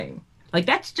small thing. Like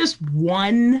that's just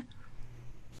one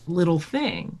little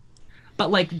thing.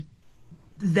 But like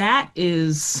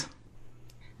those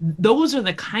are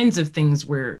the kinds of things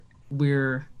where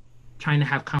we're trying to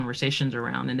have conversations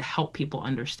around and to help people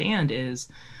understand is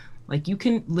like, you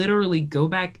can literally go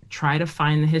back, try to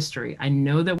find the history. I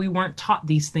know that we weren't taught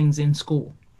these things in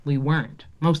school. We weren't,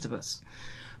 most of us,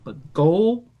 but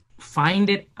go find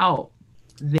it out.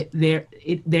 There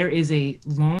is a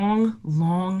long,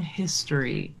 long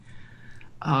history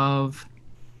of,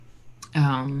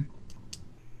 you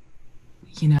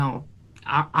know,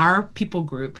 our people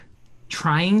group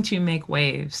trying to make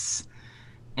waves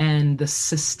and the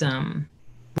system,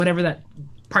 whatever that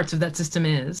parts of that system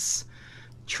is,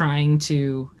 trying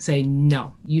to say,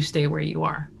 no, you stay where you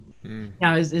are.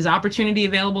 Now, is opportunity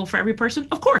available for every person?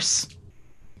 Of course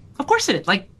it is.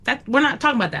 Like that, we're not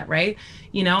talking about that, right?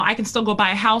 You know, I can still go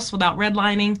buy a house without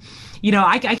redlining. You know,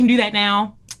 I can do that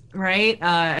now, right?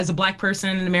 As a Black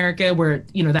person in America where,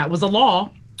 you know, that was a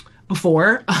law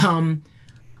before,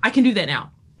 I can do that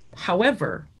now.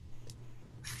 However,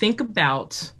 think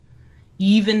about,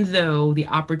 even though the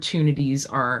opportunities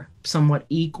are somewhat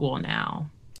equal now,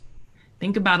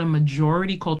 think about a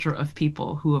majority culture of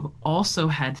people who have also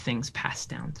had things passed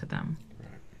down to them,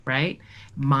 right?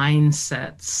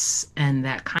 Mindsets and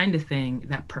that kind of thing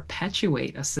that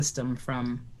perpetuate a system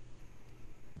from,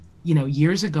 you know,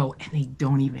 years ago, and they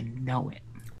don't even know it.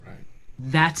 Right.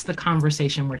 That's the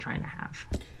conversation we're trying to have.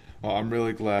 Well, I'm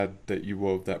really glad that you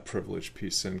wove that privilege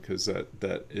piece in, because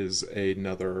that is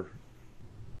another,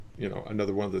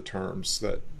 another one of the terms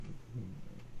that,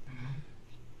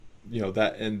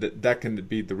 that, and that can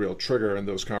be the real trigger in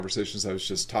those conversations I was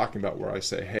just talking about, where I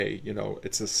say, hey,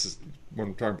 when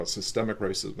I'm talking about systemic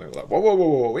racism, they're like,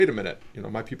 whoa, wait a minute,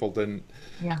 my people didn't.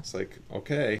 Yeah. It's like,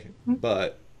 okay,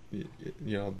 but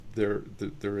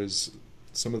there is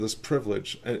some of this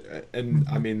privilege, and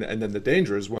I mean, and then the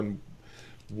danger is when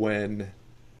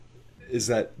is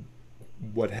that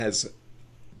what has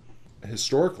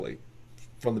historically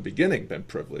from the beginning been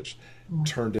privilege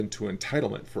turned into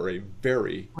entitlement for a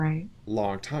very Right.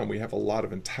 long time. We have a lot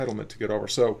of entitlement to get over.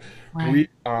 So Right. we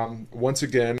once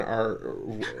again,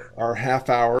 our half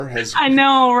hour has I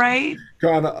know, right?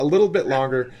 gone a little bit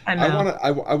longer. I I know.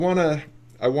 want to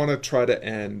I want to try to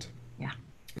end Yeah.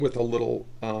 with a little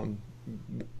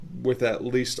with at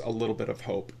least a little bit of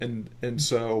hope. And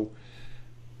so,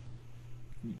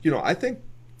 I think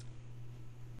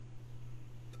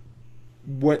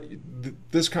what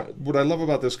what I love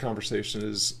about this conversation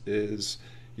is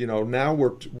now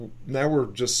we're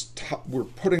just we're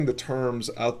putting the terms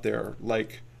out there,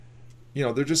 like,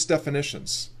 they're just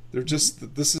definitions. They're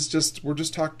just we're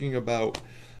just talking about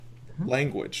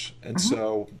language. And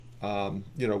so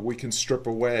we can strip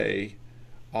away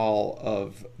all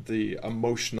of the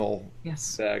emotional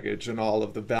Yes. baggage and all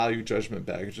of the value judgment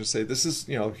baggage, and say, this is,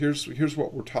 here's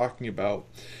what we're talking about.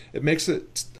 It makes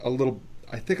it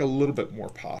I think, a little bit more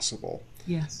possible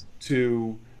Yes.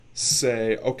 to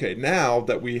say, okay, now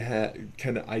that we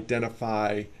can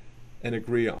identify and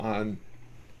agree on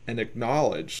and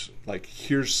acknowledge, like,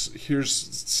 here's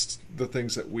the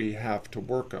things that we have to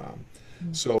work on.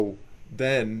 So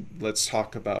then let's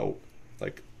talk about,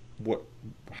 like,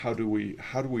 how do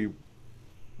we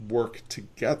work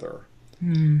together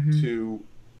to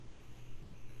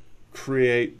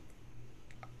create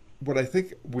what I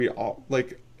think we all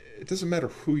like. It doesn't matter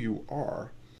who you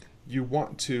are. You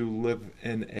want to live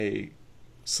in a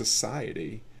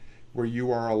society where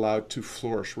you are allowed to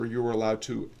flourish, where you are allowed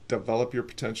to develop your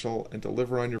potential and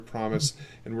deliver on your promise,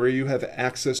 and where you have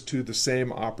access to the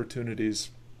same opportunities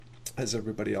as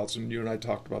everybody else. And you and I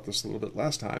talked about this a little bit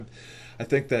last time. I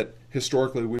think that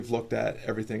historically we've looked at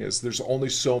everything as there's only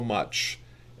so much,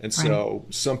 and so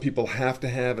some people have to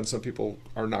have and some people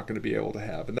are not going to be able to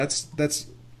have. And that's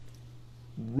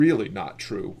really not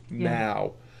true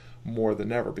now more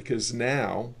than ever, because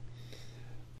now,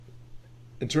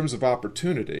 in terms of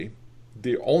opportunity,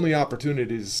 the only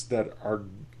opportunities that are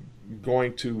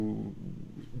going to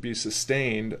be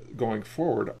sustained going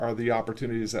forward are the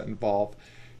opportunities that involve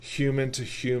human to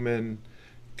human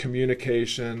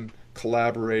communication,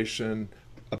 collaboration,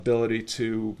 ability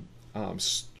to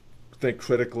think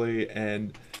critically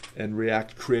and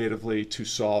react creatively to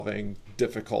solving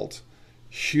difficult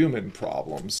human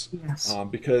problems. Yes.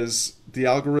 Because the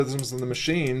algorithms and the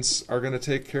machines are going to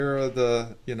take care of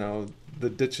the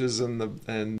ditches and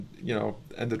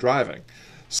the driving.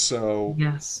 So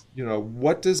Yes.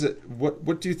 what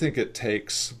do you think it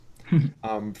takes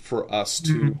for us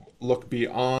to look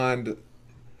beyond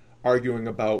arguing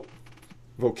about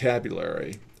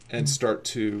vocabulary and start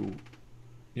to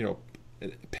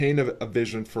paint a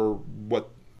vision for what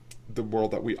the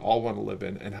world that we all want to live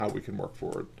in and how we can work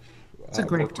forward, It's a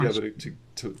great work together question.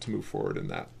 to move forward in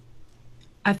that.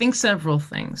 I think several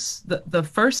things. The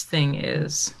first thing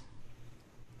is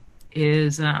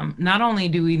not only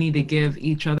do we need to give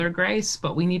each other grace,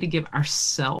 but we need to give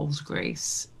ourselves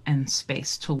grace and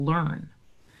space to learn.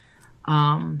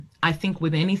 I think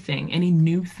with anything, any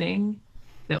new thing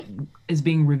that is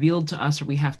being revealed to us or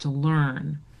we have to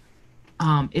learn,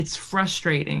 it's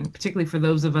frustrating, particularly for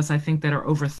those of us, I think, that are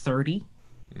over 30.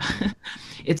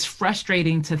 It's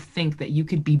frustrating to think that you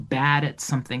could be bad at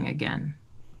something again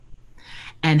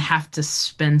and have to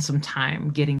spend some time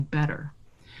getting better.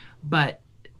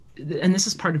 And this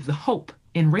is part of the hope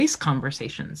in race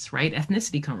conversations, right?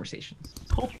 Ethnicity conversations,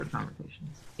 culture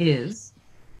conversations, is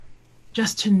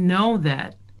just to know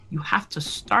that you have to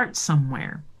start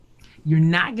somewhere. You're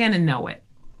not going to know it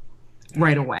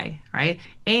right away, right?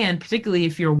 And particularly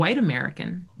if you're a white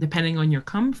American, depending on your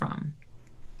come from,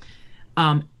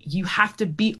 you have to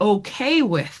be okay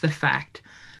with the fact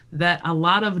that a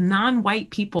lot of non-white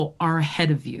people are ahead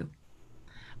of you.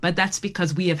 But that's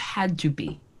because we have had to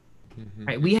be,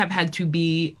 right? We have had to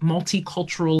be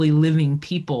multiculturally living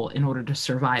people in order to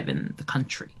survive in the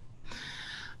country.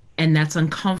 And that's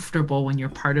uncomfortable when you're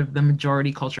part of the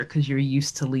majority culture because you're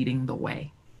used to leading the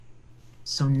way.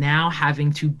 So now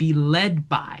having to be led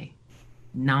by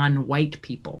non-white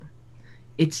people,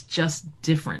 it's just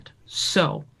different.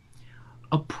 So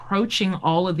approaching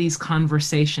all of these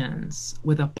conversations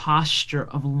with a posture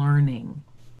of learning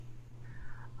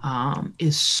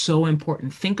is so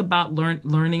important. Think about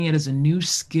learning it as a new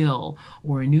skill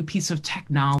or a new piece of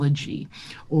technology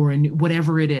or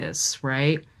whatever it is,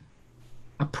 right?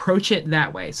 Approach it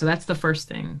that way. So that's the first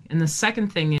thing. And the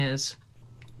second thing is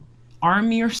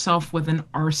arm yourself with an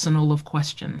arsenal of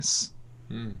questions,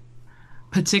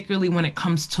 particularly when it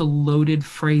comes to loaded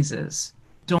phrases.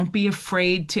 Don't be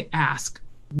afraid to ask,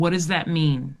 what does that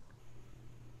mean?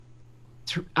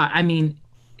 I mean,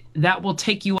 that will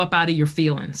take you up out of your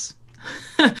feelings,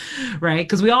 right?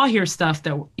 Because we all hear stuff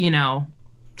that,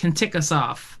 can tick us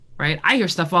off, right? I hear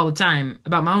stuff all the time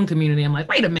about my own community. I'm like,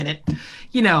 wait a minute,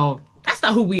 that's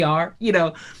not who we are,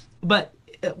 but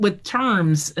with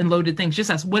terms and loaded things,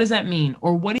 just ask, what does that mean?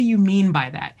 Or what do you mean by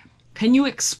that? Can you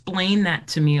explain that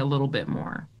to me a little bit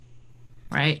more,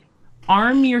 right?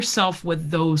 Arm yourself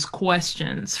with those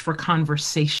questions for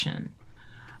conversation.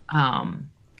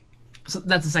 So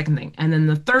that's the second thing. And then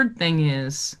the third thing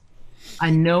is, I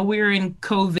know we're in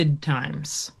COVID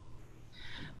times,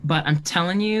 but I'm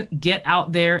telling you, get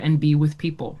out there and be with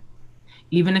people,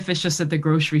 even if it's just at the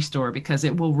grocery store, because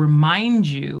it will remind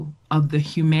you of the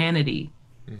humanity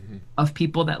of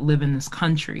people that live in this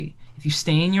country. If you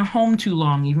stay in your home too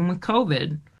long, even with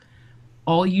COVID,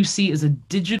 all you see is a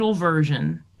digital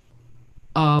version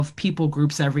of people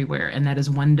groups everywhere, and that is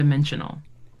one-dimensional.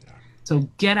 So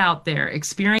get out there,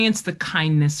 experience the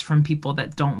kindness from people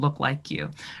that don't look like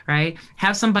you, right?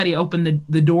 Have somebody open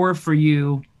the door for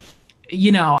you.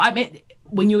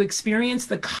 When you experience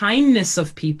the kindness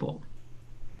of people,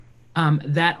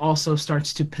 that also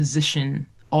starts to position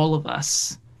all of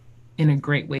us in a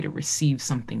great way to receive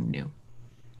something new.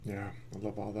 Yeah, I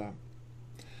love all that.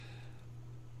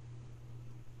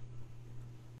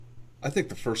 I think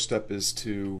the first step is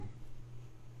to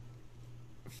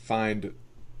find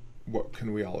what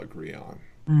can we all agree on.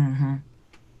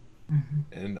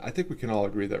 And I think we can all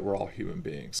agree that we're all human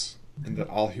beings, and that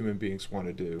all human beings want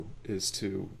to do is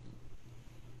to,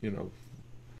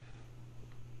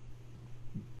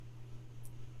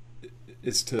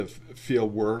 feel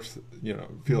worth,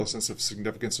 feel a sense of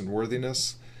significance and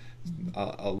worthiness,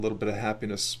 a little bit of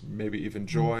happiness, maybe even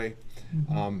joy,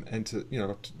 and to,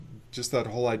 just that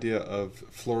whole idea of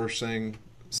flourishing,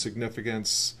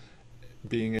 significance,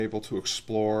 being able to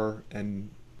explore and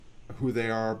who they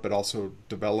are, but also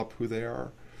develop who they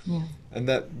are. Yeah. And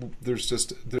that there's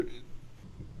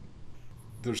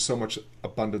so much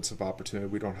abundance of opportunity.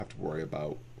 We don't have to worry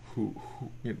about who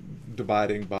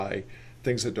dividing by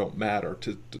things that don't matter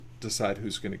to decide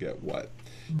who's going to get what.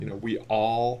 We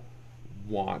all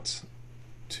want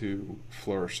to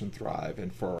flourish and thrive,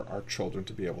 and for our children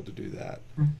to be able to do that.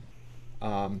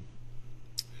 And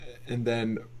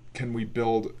then can we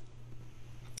build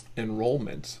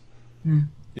enrollment?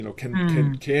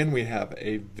 Can we have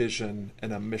a vision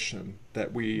and a mission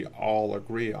that we all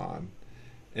agree on?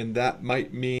 And that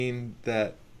might mean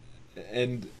that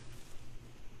and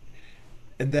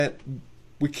that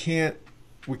we can't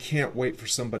wait for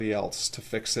somebody else to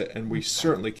fix it, and we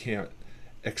certainly can't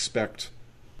expect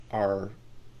our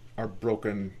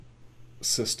broken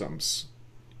systems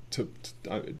to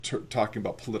talking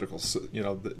about political,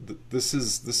 this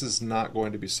is not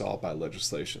going to be solved by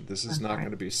legislation. This is not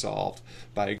going to be solved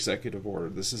by executive order.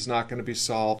 This is not going to be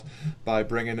solved by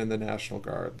bringing in the National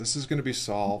Guard. This is going to be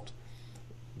solved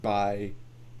by,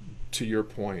 to your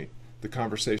point, the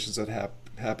conversations that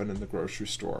happen in the grocery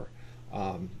store,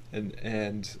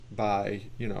 and by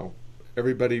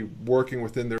everybody working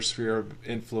within their sphere of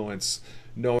influence,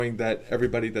 knowing that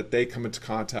everybody that they come into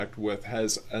contact with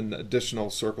has an additional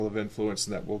circle of influence,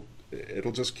 and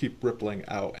it'll just keep rippling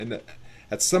out. And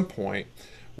at some point,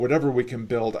 whatever we can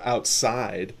build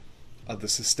outside of the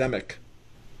systemic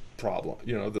problem,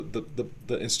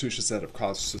 the institutions that have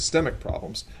caused systemic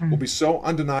problems, will be so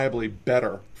undeniably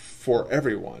better for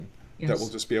everyone that we'll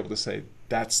just be able to say,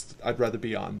 I'd rather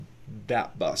be on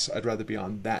that bus. I'd rather be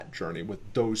on that journey with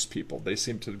those people. They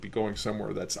seem to be going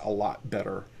somewhere that's a lot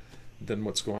better than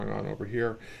what's going on over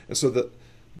here. And so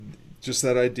just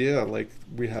that idea, like,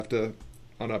 we have to,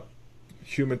 on a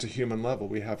human to human level,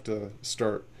 we have to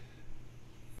start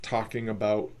talking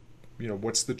about,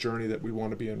 what's the journey that we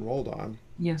want to be enrolled on.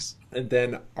 Yes. And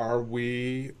then are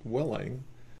we willing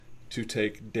to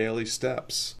take daily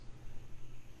steps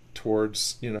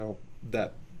towards,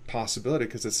 that possibility?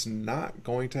 Because it's not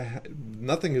going to,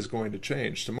 nothing is going to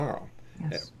change tomorrow,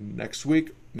 next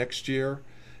week, next year.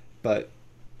 But,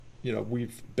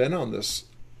 we've been on this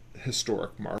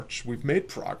historic march. We've made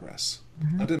progress.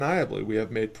 Undeniably, we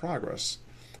have made progress.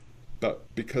 But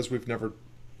because we've never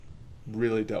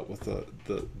really dealt with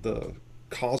the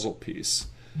causal piece.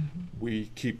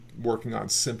 We keep working on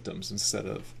symptoms instead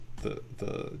of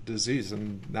the disease,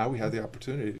 and now we have the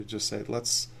opportunity to just say,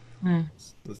 Mm.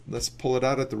 let's pull it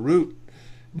out at the root.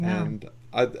 Yeah. And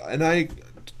I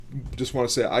just want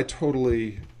to say I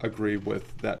totally agree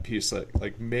with that piece.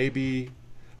 Like maybe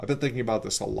I've been thinking about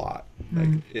this a lot. Like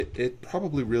Mm. it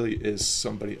probably really is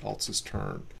somebody else's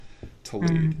turn to lead.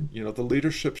 Mm. You know, the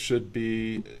leadership should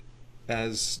be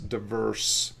as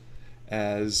diverse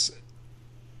as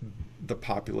the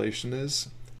population is,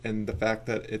 and the fact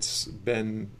that it's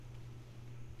been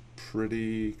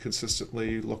pretty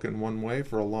consistently looking one way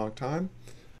for a long time,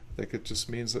 I think it just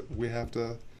means that we have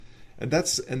to, and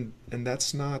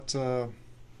that's not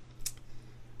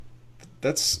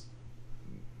that's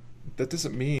that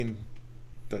doesn't mean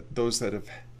that those that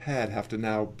have to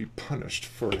now be punished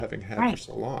for having had for Right.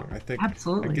 so long. I think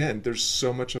Absolutely. again, there's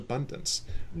so much abundance,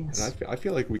 and Yes. I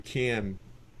feel like we can,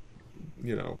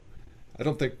 you know, I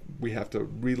don't think we have to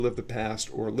relive the past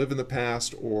or live in the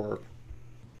past or,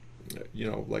 you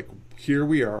know, like here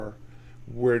we are.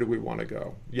 Where do we want to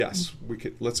go? Yes, we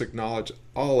could. Let's acknowledge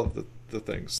all of the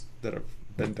things that have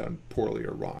been done poorly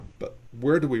or wrong, but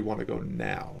where do we want to go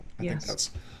now? I think Yes.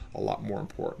 that's a lot more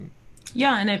important.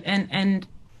 Yeah, and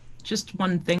just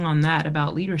one thing on that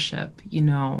about leadership,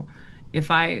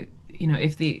 if I,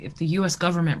 if the US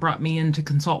government brought me in to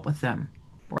consult with them,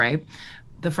 right?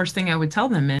 The first thing I would tell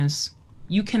them is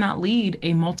you cannot lead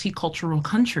a multicultural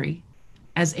country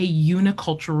as a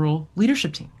unicultural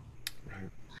leadership team. Right.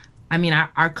 I mean,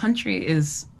 our country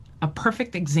is a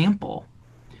perfect example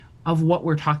of what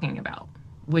we're talking about,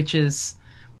 which is,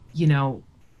 you know,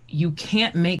 you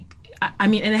can't make, I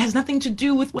mean, and it has nothing to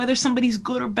do with whether somebody's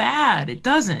good or bad. It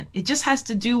doesn't. It just has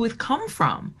to do with come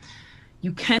from.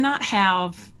 You cannot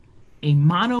have a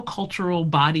monocultural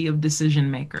body of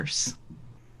decision makers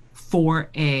for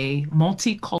a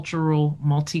multicultural,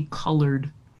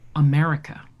 multicolored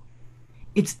America.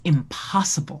 It's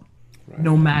impossible, Right.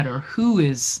 no matter who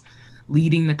is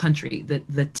leading the country.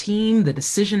 The team, the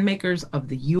decision makers of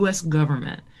the US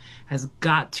government has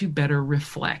got to better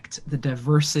reflect the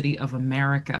diversity of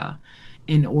America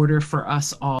in order for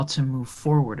us all to move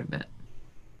forward a bit.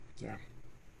 Yeah.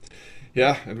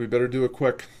 Yeah, and we better do it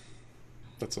quick.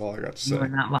 That's all I got to You are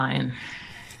say. not lying.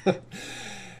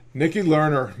 Nikki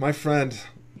Lerner, my friend,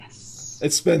 Yes.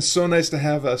 it's been so nice to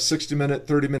have a 60-minute,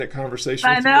 30-minute conversation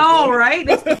I with you know, again. right?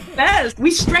 It's the best.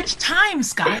 We stretch time,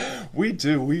 Scott. We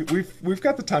do. We've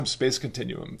got the time space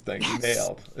continuum thing Yes.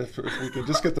 nailed. If we can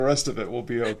just get the rest of it, we'll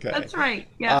be okay. That's right.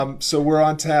 Yeah. So we're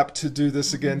on tap to do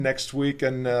this again next week,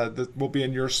 and we'll be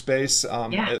in your space.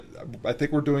 Yeah. I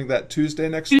think we're doing that Tuesday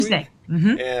next week, Tuesday.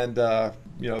 Hmm. and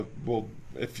you know, we'll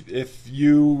if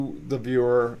you, the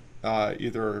viewer,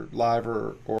 either live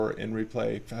or in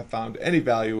replay, have found any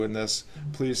value in this,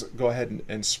 please go ahead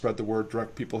and spread the word,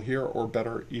 direct people here, or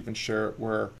better, even share it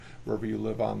wherever you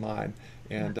live online.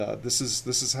 And this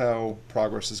is how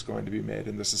progress is going to be made,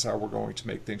 and this is how we're going to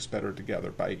make things better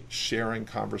together by sharing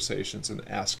conversations and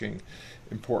asking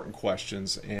important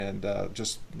questions and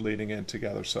just leading in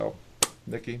together. So,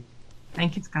 Nikki,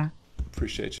 Thank you, Scott.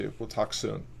 appreciate you. We'll talk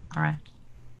soon. All right.